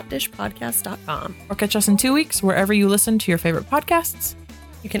on thoughtdishpodcast.com. Or catch us in 2 weeks wherever you listen to your favorite podcasts.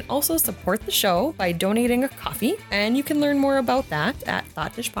 You can also support the show by donating a coffee, and you can learn more about that at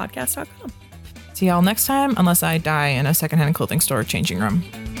thoughtdishpodcast.com. See y'all next time, unless I die in a secondhand clothing store changing room.